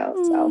Scorpio.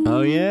 So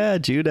oh yeah,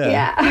 Judah.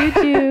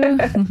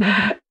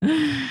 Yeah.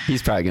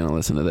 He's probably gonna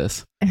listen to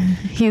this.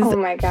 Oh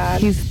my God.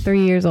 He's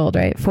 3 years old,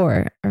 right?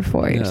 4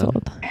 years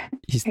old.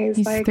 He's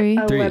like 3,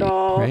 a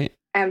little right?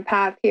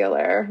 Empath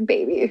healer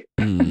baby.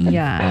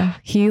 Yeah,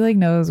 he like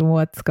knows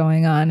what's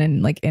going on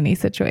in like any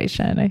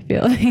situation, I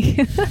feel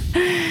like.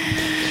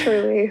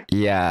 Truly.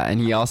 Yeah, and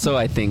he also,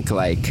 I think,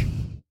 like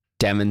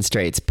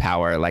demonstrates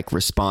power, like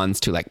responds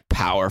to like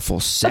powerful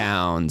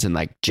sounds and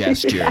like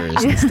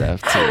gestures and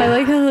stuff too. I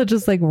like how he'll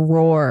just like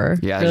roar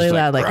really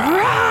loud, like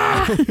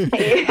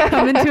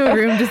come into a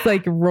room just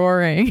like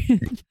roaring.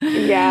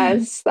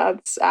 Yes,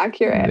 that's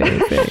accurate.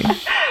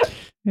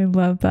 I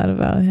love that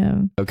about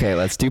him. Okay,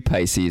 let's do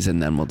Pisces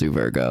and then we'll do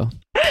Virgo.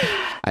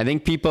 I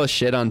think people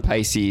shit on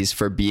Pisces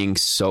for being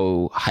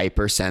so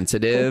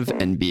hypersensitive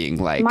and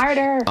being like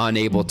Martyr.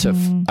 unable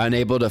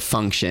to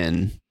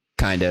function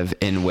kind of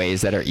in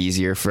ways that are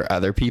easier for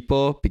other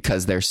people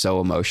because they're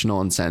so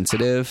emotional and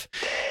sensitive.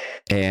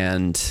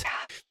 And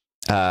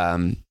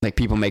like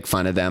people make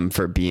fun of them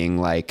for being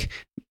like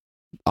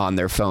on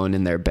their phone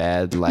in their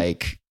bed,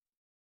 like,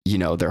 you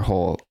know, the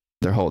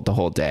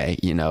whole day,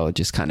 you know,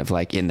 just kind of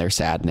like in their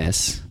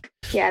sadness.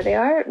 Yeah, they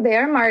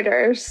are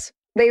martyrs.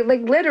 They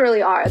like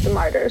literally are the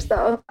martyrs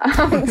though,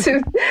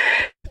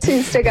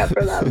 to stick up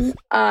for them.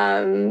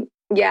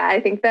 Yeah,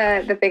 I think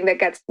the thing that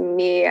gets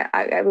me,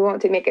 I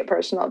won't make it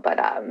personal, but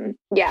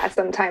yeah,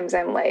 sometimes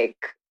I'm like,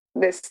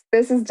 this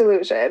is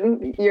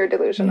delusion. You're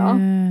delusional.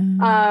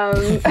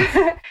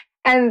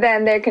 And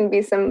then there can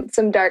be some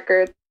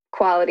darker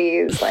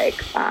qualities,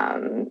 like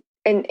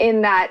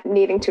in that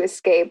needing to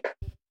escape,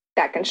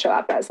 that can show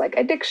up as like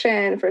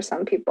addiction for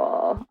some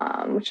people,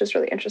 which is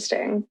really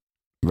interesting.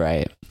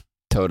 Right.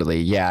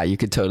 Totally. Yeah, you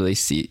could totally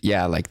see.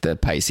 Yeah, like the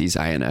Pisces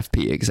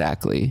INFP,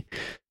 exactly.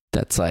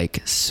 That's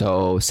like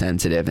so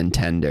sensitive and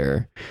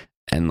tender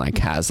and like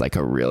has like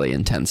a really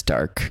intense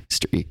dark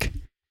streak.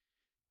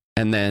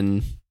 And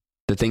then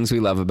the things we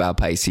love about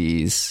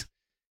Pisces,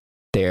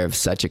 they have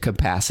such a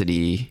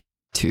capacity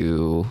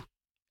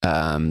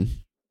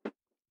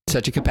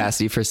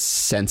for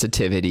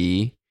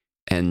sensitivity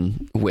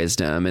and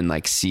wisdom and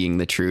like seeing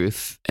the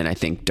truth. And I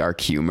think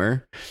dark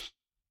humor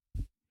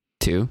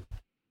too.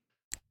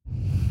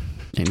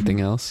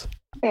 Anything else?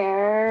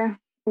 They're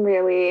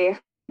really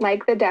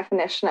like the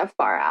definition of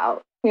far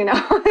out, you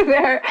know.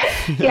 they're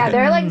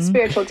like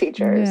spiritual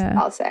teachers,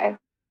 I'll say,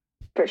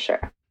 for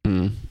sure.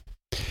 And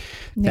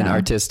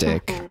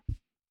artistic.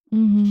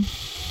 Cool.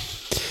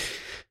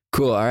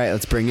 All right,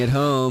 let's bring it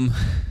home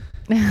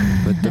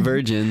with the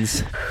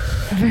virgins.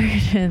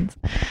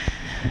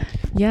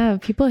 Yeah,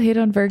 people hate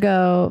on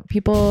Virgo.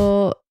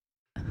 People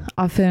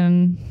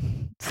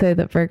often say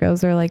that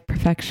Virgos are like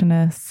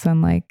perfectionists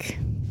and like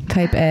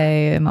type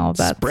A and all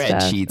that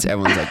spreadsheets.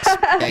 Everyone's like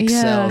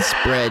Excel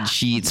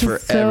spreadsheets for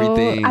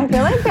everything. I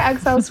feel like the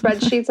Excel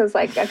spreadsheets is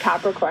like a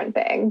Capricorn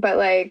thing, but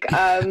like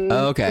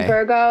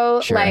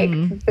Virgo, sure.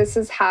 Like this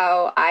is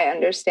how I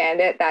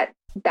understand it. That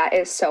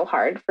is so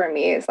hard for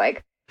me. Is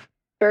like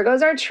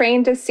Virgos are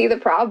trained to see the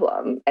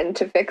problem and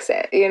to fix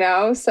it, you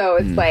know? So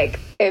it's like,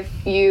 if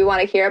you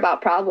want to hear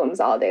about problems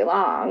all day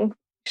long, you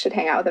should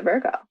hang out with a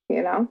Virgo,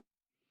 you know?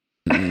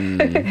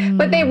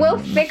 But they will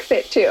fix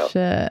it too.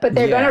 But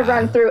they're going to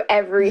run through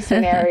every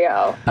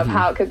scenario of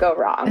how it could go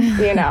wrong,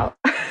 you know?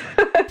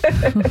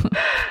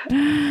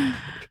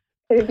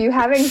 If you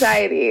have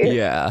anxiety,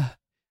 it's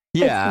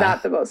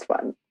not the most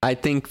fun. I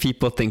think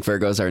people think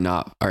Virgos are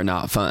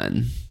not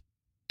fun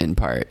in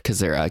part because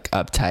they're like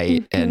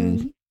uptight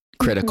and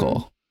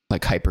critical,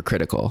 like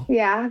hypercritical.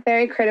 Yeah,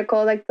 very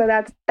critical. Like, so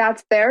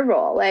that's their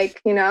role. Like,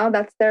 you know,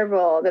 that's their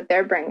role that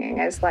they're bringing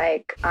is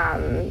like,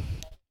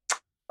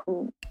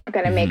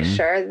 going to make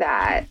sure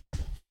that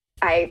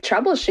I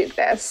troubleshoot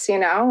this, you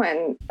know,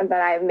 and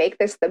that I make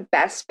this the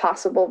best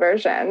possible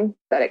version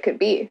that it could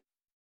be.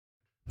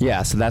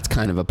 Yeah, so that's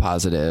kind of a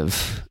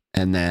positive.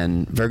 And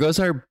then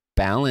Virgos are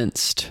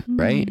balanced,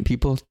 right?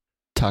 People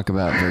talk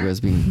about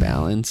Virgos being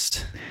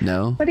balanced.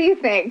 No? What do you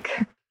think?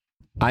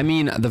 I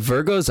mean, the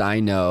Virgos I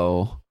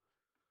know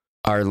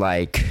are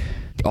like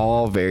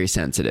all very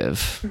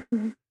sensitive,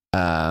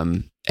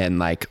 and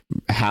like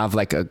have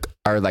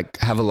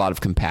a lot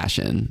of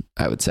compassion,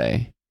 I would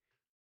say.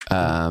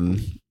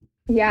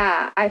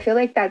 Yeah, I feel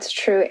like that's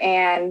true.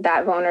 And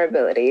that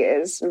vulnerability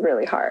is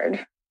really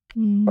hard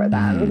for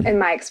them in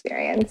my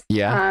experience.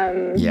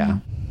 Yeah.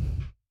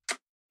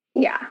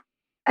 Yeah.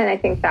 And I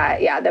think that,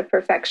 the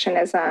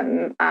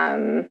perfectionism,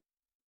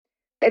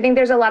 I think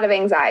there's a lot of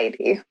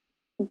anxiety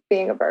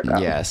being a Virgo.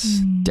 Yes,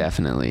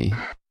 definitely.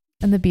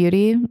 And the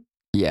beauty.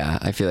 Yeah,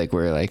 I feel like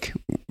we're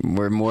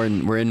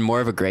in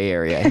more of a gray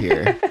area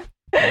here.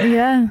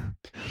 Yeah.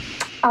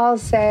 I'll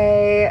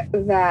say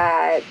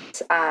that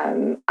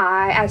I,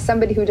 as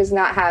somebody who does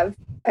not have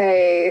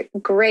a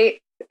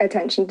great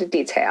attention to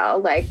detail,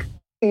 like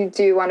you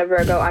do want a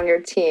Virgo on your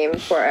team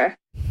for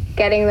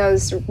getting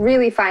those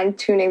really fine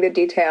tuning the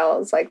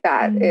details, like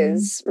that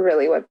is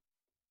really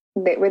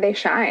where they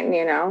shine,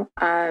 you know?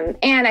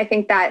 And I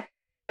think that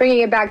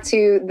bringing it back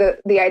to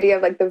the idea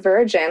of like the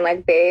Virgin,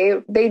 like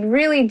they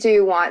really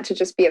do want to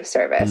just be of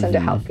service and to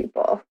help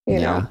people, you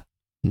know?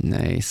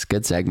 Nice.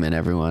 Good segment,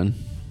 everyone.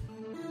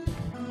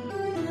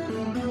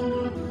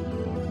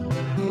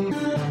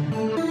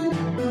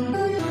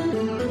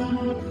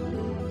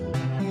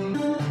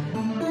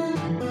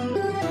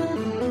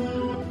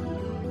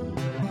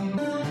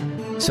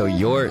 So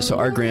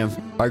our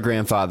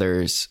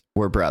grandfathers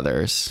were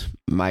brothers.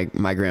 My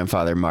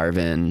grandfather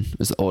Marvin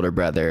was the older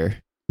brother.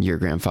 Your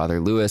grandfather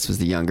Louis was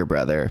the younger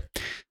brother.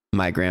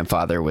 My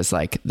grandfather was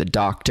like the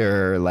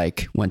doctor,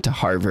 like went to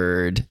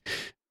Harvard,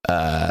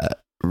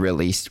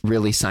 really,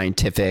 really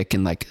scientific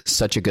and like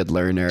such a good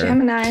learner.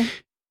 Gemini.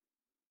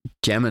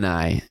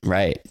 Gemini,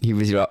 right?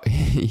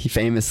 He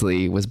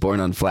famously was born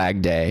on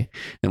Flag Day,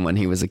 and when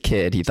he was a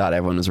kid, he thought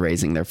everyone was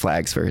raising their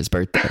flags for his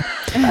birthday.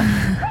 He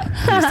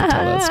used to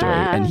tell that story,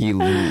 and he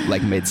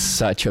like made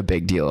such a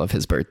big deal of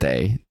his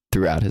birthday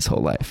throughout his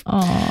whole life.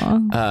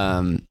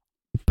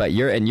 But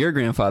your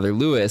grandfather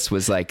Louis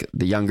was like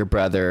the younger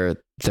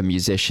brother, the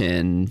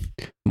musician,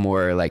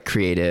 more like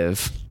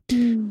creative.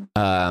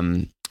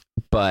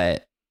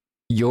 But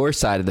your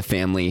side of the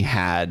family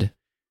had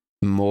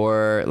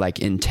more like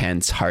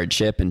intense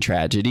hardship and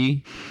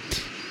tragedy.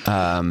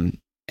 And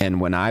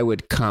when I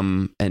would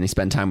come and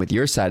spend time with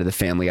your side of the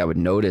family, I would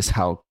notice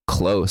how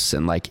close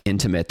and like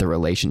intimate the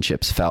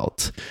relationships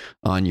felt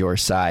on your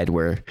side,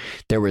 where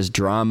there was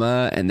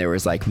drama and there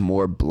was like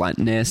more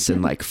bluntness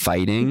and like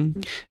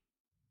fighting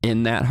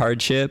in that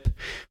hardship,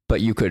 but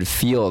you could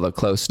feel the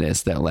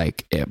closeness that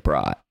like it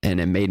brought.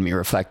 And it made me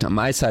reflect on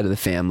my side of the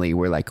family,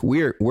 where like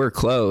we're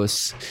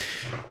close,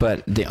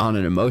 but on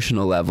an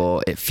emotional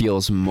level, it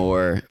feels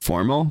more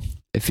formal.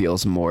 It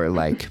feels more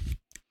like,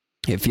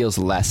 it feels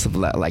less of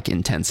that like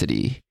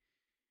intensity,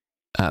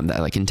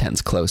 that like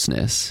intense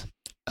closeness.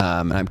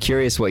 And I'm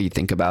curious what you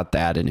think about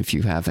that, and if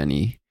you have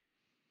any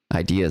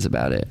ideas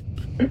about it.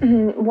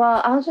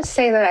 Well, I'll just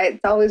say that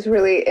it's always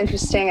really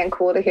interesting and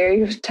cool to hear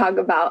you talk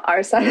about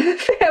our side of the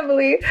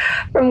family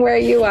from where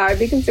you are,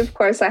 because of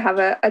course I have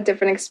a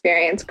different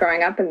experience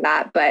growing up in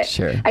that. But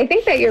sure. I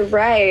think that you're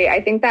right.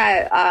 I think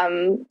that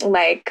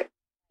like,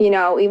 you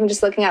know, even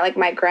just looking at like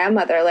my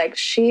grandmother, like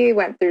she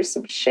went through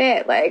some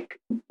shit, like,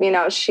 you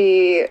know,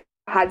 she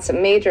had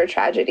some major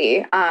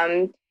tragedy.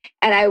 And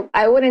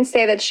I wouldn't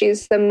say that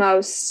she's the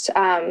most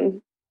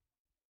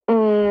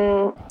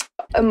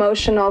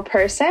emotional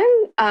person,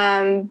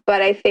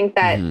 but I think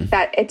that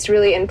that it's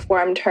really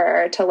informed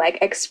her to like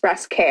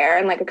express care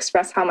and like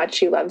express how much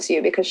she loves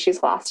you, because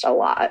she's lost a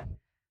lot.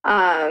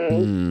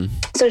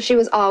 So she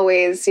was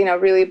always, you know,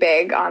 really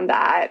big on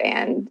that.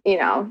 And, you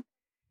know,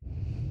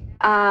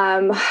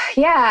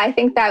 yeah, I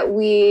think that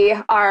we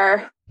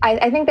are,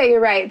 I think that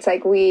you're right. It's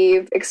like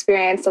we've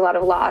experienced a lot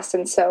of loss.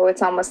 And so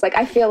it's almost like,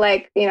 I feel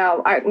like, you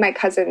know, my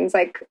cousins,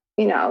 like,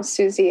 you know,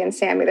 Susie and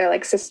Sammy, they're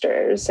like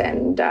sisters.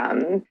 And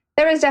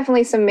there was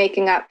definitely some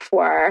making up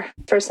for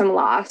some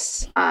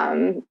loss.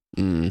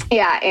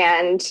 Yeah.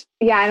 And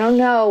yeah, I don't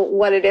know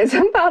what it is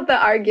about the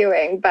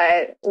arguing,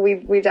 but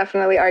we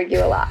definitely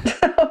argue a lot.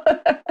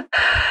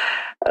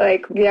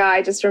 Like, yeah,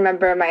 I just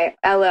remember my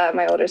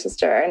older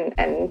sister,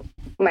 and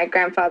my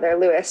grandfather,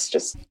 Louis,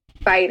 just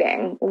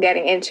fighting,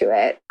 getting into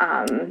it.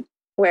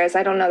 Whereas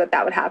I don't know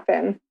that would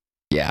happen.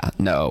 Yeah,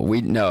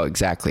 no,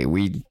 exactly.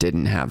 We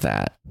didn't have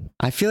that.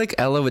 I feel like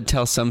Ella would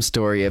tell some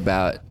story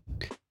about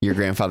your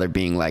grandfather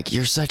being like,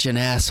 "You're such an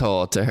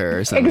asshole" to her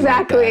or something.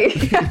 Exactly.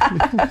 Like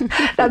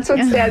that. That's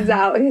what stands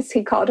out, is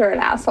he called her an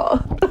asshole.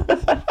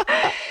 But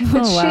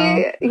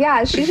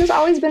she's just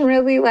always been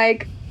really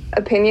like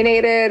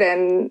opinionated,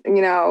 and,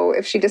 you know,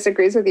 if she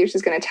disagrees with you,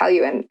 she's going to tell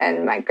you.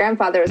 And my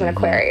grandfather was an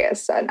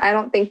Aquarius, and I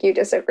don't think you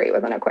disagree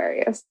with an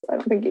Aquarius. I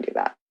don't think you do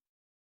that.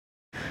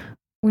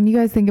 When you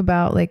guys think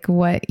about like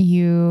what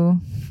you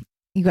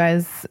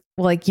guys,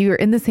 well, like you were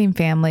in the same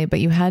family, but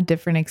you had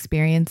different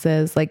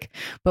experiences, like,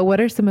 but what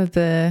are some of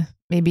the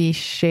maybe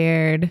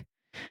shared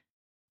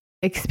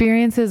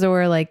experiences,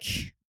 or like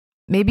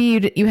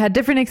maybe you had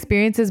different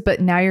experiences, but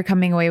now you're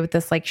coming away with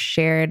this like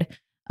shared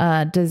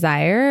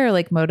desire or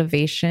like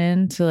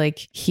motivation to like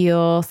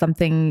heal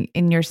something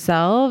in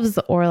yourselves,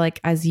 or like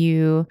as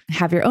you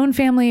have your own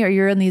family, or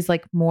you're in these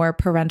like more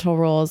parental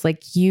roles,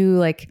 like you,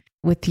 like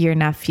with your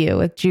nephew,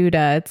 with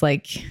Judah, it's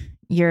like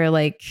you're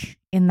like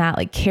in that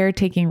like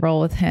caretaking role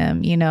with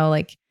him, you know,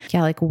 like,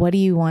 yeah, like what do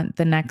you want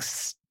the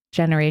next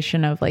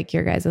generation of like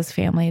your guys'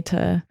 family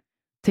to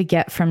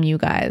get from you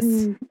guys?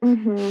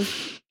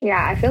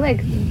 Yeah, I feel like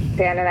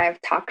Dan and I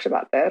have talked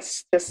about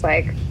this, just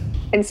like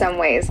in some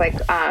ways, like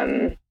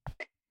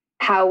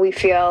how we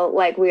feel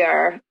like we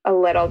are a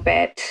little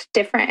bit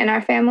different in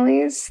our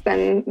families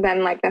than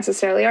like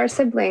necessarily our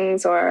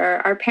siblings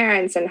or our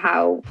parents, and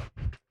how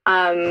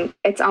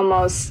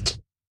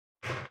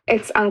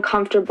it's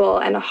uncomfortable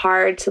and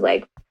hard to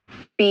like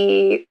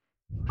be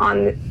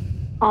on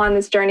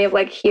this journey of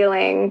like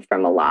healing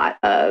from a lot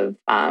of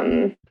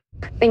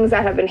things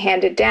that have been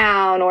handed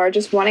down, or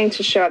just wanting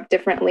to show up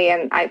differently,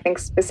 and I think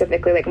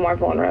specifically like more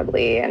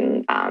vulnerably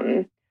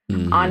and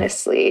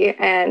honestly.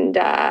 And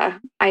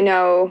I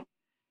know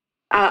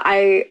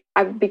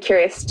I'd be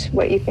curious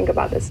what you think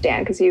about this,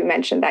 Dan, because you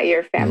mentioned that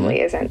your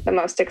family isn't the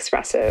most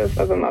expressive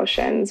of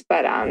emotions,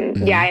 but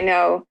yeah, I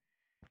know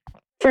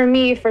for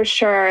me, for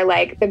sure,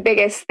 like the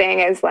biggest thing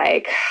is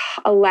like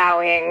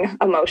allowing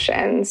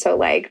emotion. So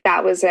like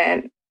that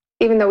wasn't,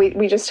 even though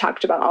we just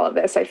talked about all of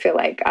this, I feel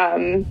like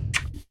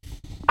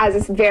as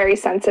this very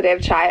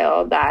sensitive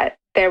child, that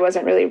there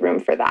wasn't really room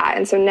for that.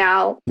 And so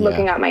now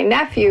looking at my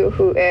nephew,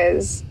 who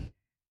is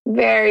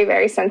very,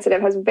 very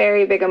sensitive, has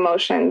very big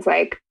emotions,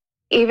 like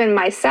even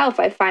myself,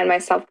 I find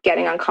myself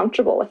getting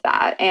uncomfortable with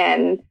that.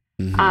 And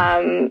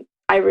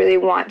I really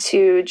want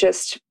to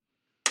just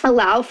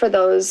allow for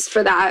those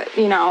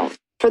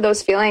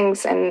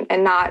feelings, and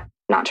not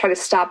not try to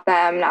stop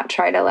them, not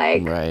try to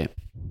like, right.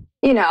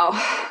 you know,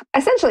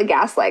 essentially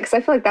gaslight. Cause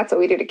I feel like that's what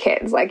we do to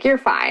kids. Like, you're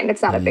fine.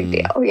 It's not a big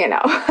deal, you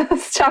know,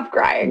 stop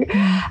crying.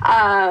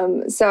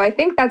 So I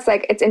think that's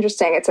like, it's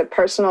interesting. It's a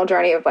personal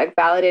journey of like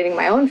validating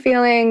my own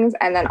feelings.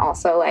 And then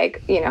also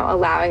like, you know,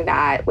 allowing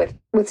that with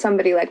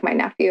somebody like my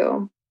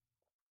nephew.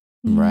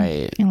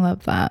 Right. I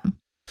love that.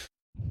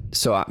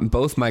 So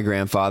both my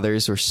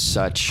grandfathers were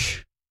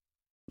such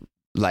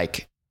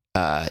like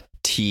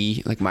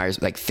like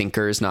Myers, like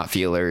thinkers, not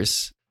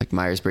feelers, like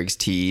Myers-Briggs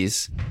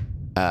T's.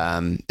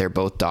 They're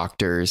both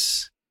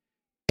doctors,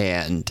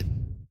 and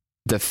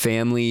the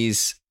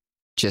families,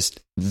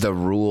 just the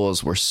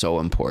rules were so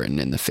important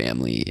in the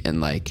family, and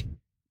like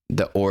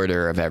the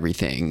order of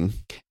everything.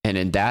 And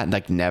in that,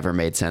 like, never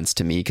made sense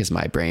to me because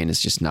my brain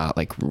is just not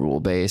like rule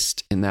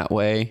based in that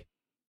way.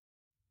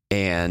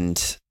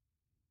 And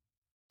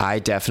I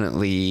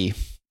definitely,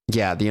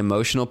 the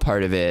emotional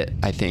part of it,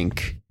 I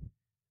think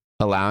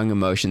allowing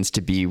emotions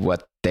to be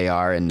what they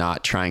are and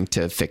not trying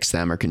to fix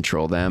them or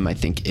control them, I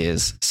think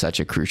is such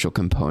a crucial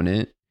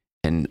component.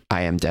 And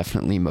I am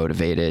definitely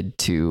motivated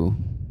to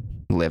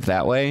live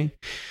that way.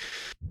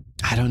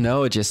 I don't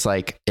know, just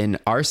like in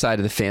our side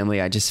of the family,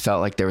 I just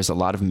felt like there was a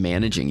lot of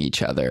managing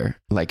each other,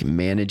 like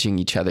managing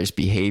each other's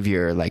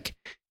behavior, like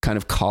kind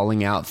of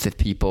calling out the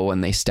people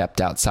when they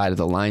stepped outside of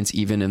the lines,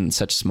 even in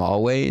such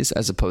small ways,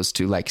 as opposed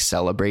to like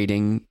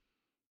celebrating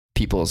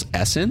people's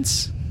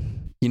essence,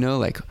 you know,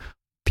 like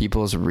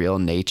people's real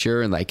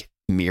nature, and like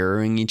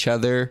mirroring each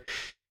other.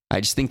 I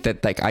just think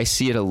that like I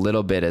see it a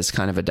little bit as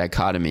kind of a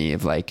dichotomy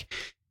of like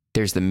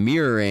there's the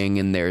mirroring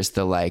and there's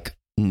the like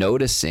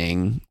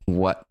noticing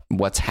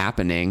what's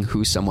happening,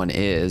 who someone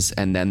is,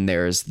 and then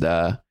there's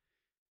the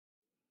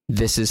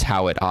this is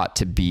how it ought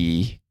to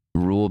be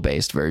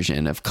rule-based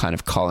version of kind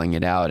of calling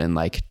it out and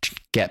like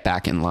get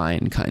back in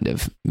line kind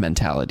of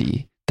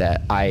mentality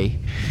that I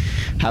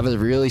have a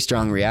really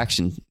strong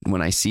reaction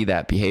when I see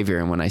that behavior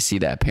and when I see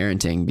that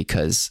parenting,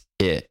 because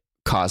it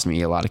caused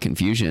me a lot of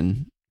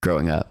confusion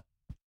growing up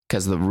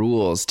because the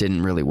rules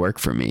didn't really work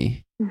for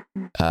me.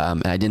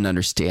 And I didn't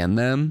understand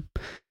them,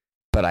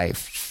 but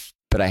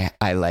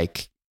I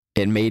like,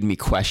 it made me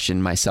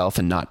question myself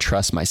and not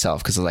trust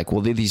myself because I'm like,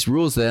 well, these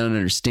rules that I don't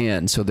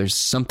understand. So there's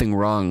something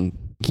wrong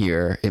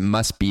here. It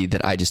must be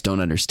that I just don't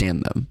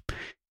understand them,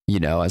 you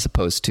know, as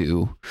opposed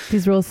to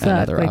these rules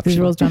suck. Like option. These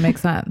rules don't make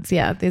sense.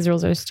 Yeah. These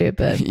rules are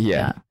stupid.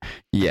 Yeah,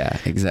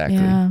 exactly.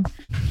 Yeah.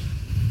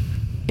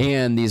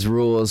 And these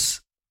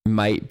rules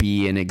might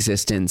be in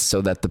existence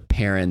so that the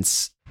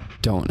parents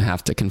don't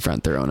have to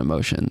confront their own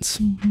emotions.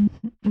 Mm-hmm.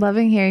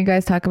 Loving hearing you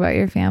guys talk about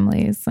your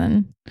families.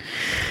 And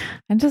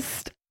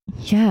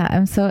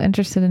I'm so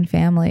interested in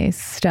family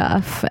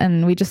stuff.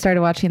 And we just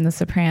started watching The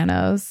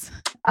Sopranos.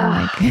 And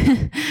like,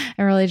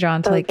 I'm really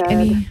drawn to like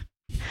any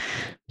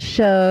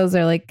shows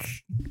or like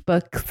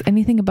books,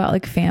 anything about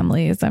like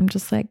families. I'm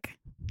just like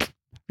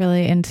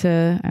really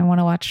into, I want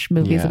to watch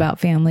movies about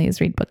families,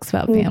 read books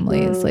about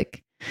families.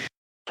 Like,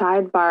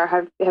 sidebar,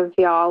 have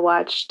y'all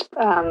watched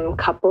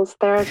Couples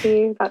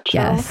Therapy? That show?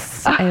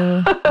 Yes,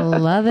 I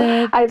love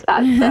it. I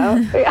thought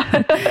so.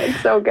 Yeah,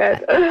 it's so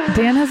good.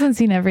 Dan hasn't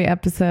seen every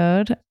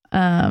episode,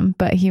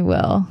 but he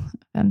will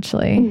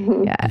eventually.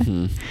 Mm-hmm. Yeah.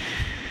 Mm-hmm.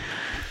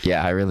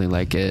 Yeah, I really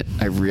like it.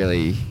 I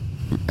really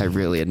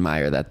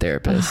admire that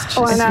therapist. She's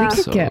Orna.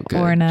 We could get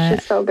Orna.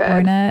 She's so good.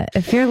 Orna,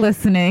 if you're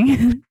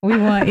listening, we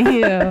want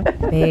you,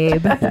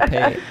 babe. We'll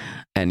pay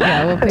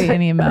we'll pay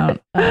any amount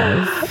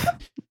of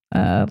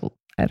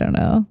I don't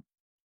know.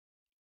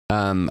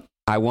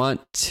 I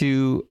want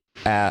to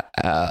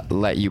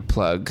let you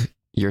plug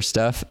your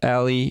stuff,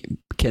 Allie.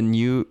 Can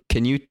you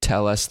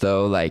tell us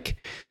though,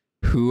 like,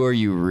 who are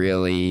you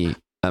really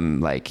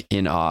like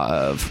in awe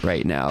of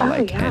right now?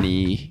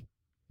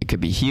 It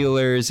could be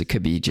healers, it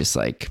could be just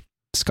like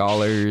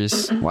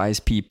scholars, wise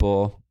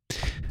people,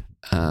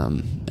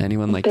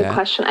 anyone like Good that.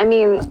 question. I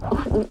mean,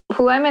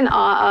 who I'm in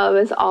awe of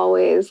is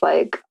always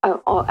like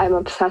I'm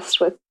obsessed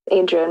with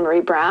Adrienne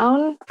Maree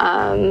Brown.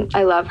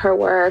 I love her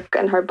work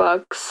and her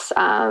books.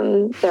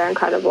 They're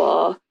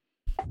incredible.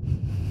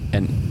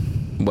 And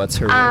what's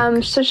her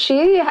work? So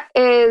she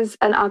is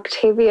an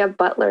Octavia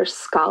Butler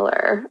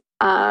scholar.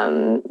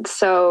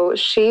 So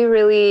she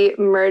really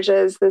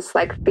merges this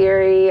like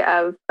theory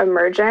of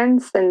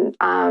emergence,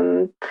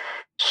 and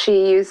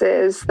she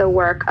uses the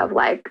work of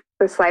like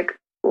this like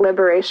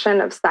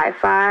liberation of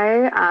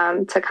sci-fi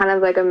to kind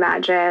of like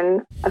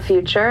imagine a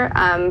future.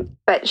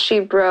 But she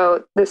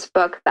wrote this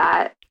book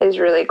that is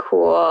really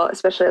cool,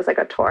 especially as like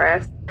a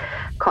Taurus,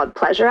 called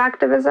Pleasure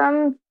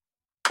Activism.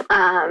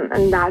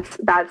 And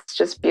that's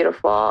just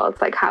beautiful.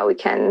 It's like how we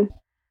can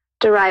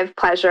derive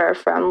pleasure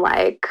from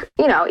like,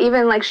 you know,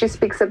 even like she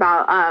speaks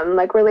about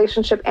like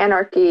relationship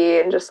anarchy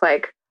and just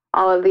like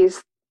all of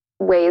these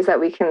ways that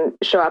we can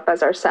show up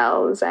as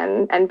ourselves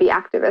and be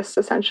activists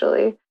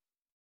essentially.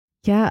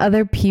 Yeah.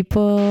 Other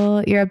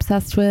people you're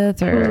obsessed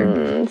with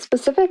or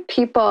specific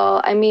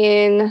people. I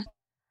mean,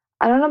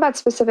 I don't know about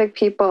specific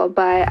people,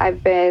 but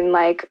I've been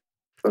like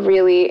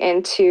really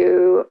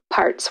into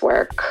Parts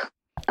work.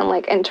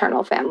 like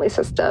internal family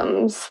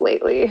systems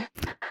lately.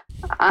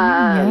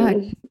 Yeah.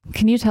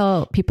 Can you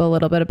tell people a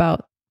little bit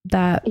about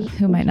that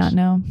who might not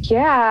know?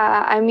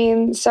 Yeah, I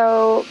mean,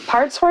 so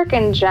parts work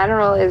in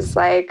general is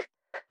like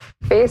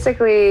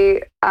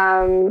basically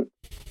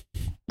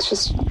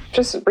it's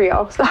just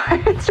real.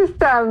 Sorry. It's just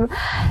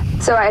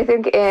so I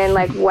think in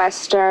like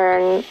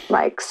Western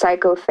like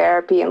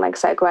psychotherapy and like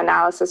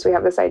psychoanalysis, we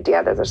have this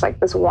idea that there's like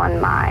this one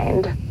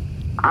mind.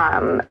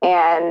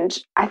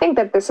 And I think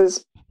that this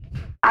is,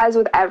 as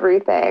with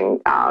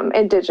everything,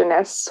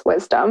 indigenous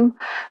wisdom.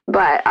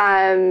 But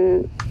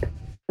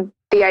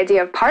the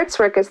idea of parts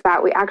work is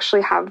that we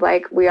actually have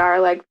like, we are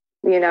like,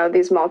 you know,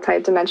 these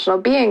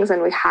multidimensional beings,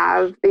 and we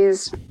have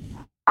these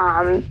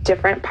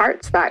different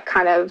parts that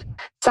kind of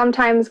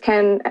sometimes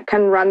can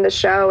run the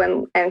show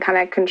and kind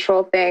of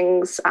control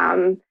things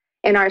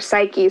in our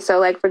psyche. So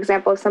like, for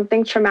example, if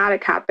something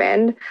traumatic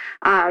happened,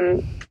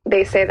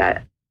 they say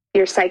that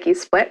your psyche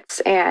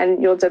splits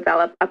and you'll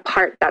develop a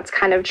part that's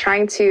kind of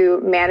trying to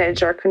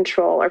manage or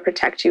control or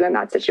protect you in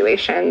that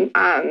situation.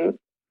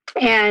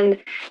 And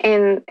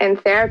in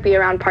therapy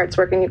around parts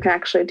work, and you can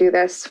actually do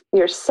this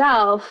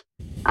yourself,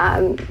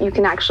 you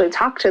can actually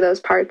talk to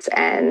those parts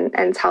and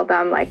tell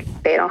them like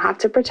they don't have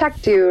to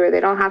protect you or they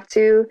don't have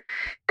to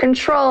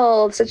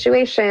control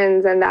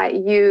situations, and that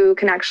you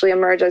can actually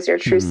emerge as your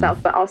true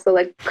self, but also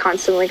like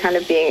constantly kind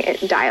of being in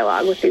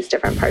dialogue with these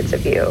different parts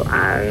of you.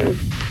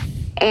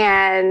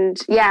 And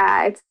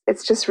yeah,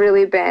 it's just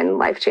really been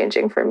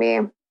life-changing for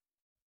me.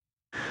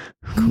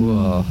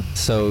 Cool.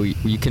 So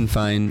you can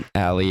find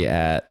Allie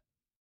at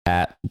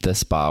the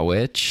Spa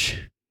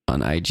Witch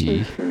on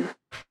IG. Mm-hmm.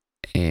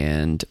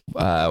 And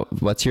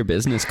what's your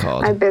business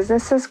called? My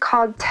business is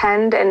called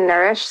Tend and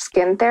Nourish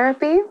Skin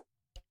Therapy.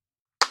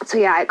 So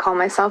yeah, I call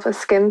myself a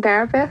skin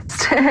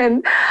therapist,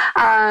 and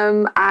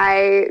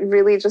I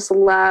really just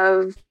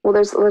love. Well,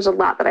 there's a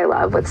lot that I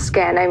love with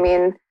skin. I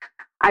mean,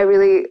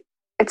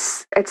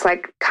 it's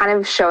like kind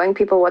of showing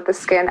people what the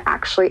skin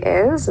actually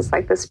is. It's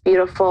like this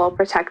beautiful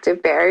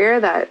protective barrier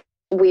that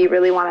we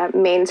really want to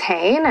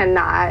maintain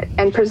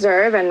and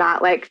preserve and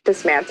not like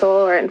dismantle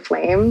or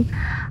inflame,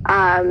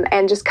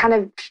 and just kind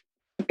of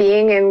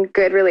being in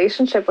good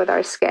relationship with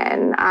our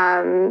skin.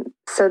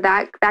 So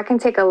that can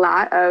take a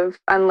lot of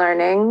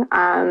unlearning.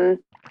 And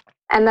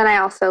then I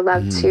also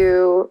love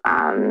to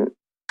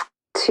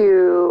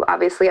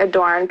obviously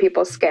adorn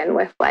people's skin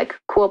with like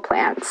cool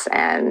plants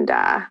and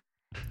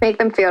make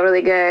them feel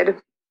really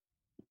good.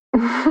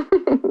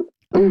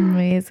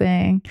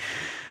 Amazing.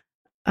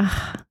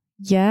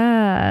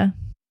 Yeah.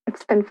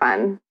 It's been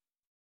fun.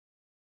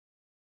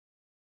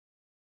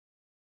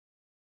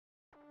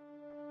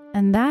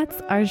 And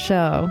that's our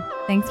show.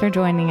 Thanks for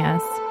joining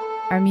us.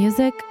 Our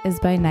music is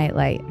by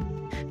Nightlight.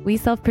 We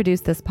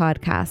self-produce this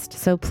podcast,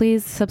 so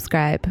please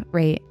subscribe,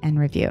 rate, and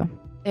review.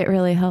 It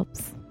really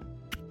helps.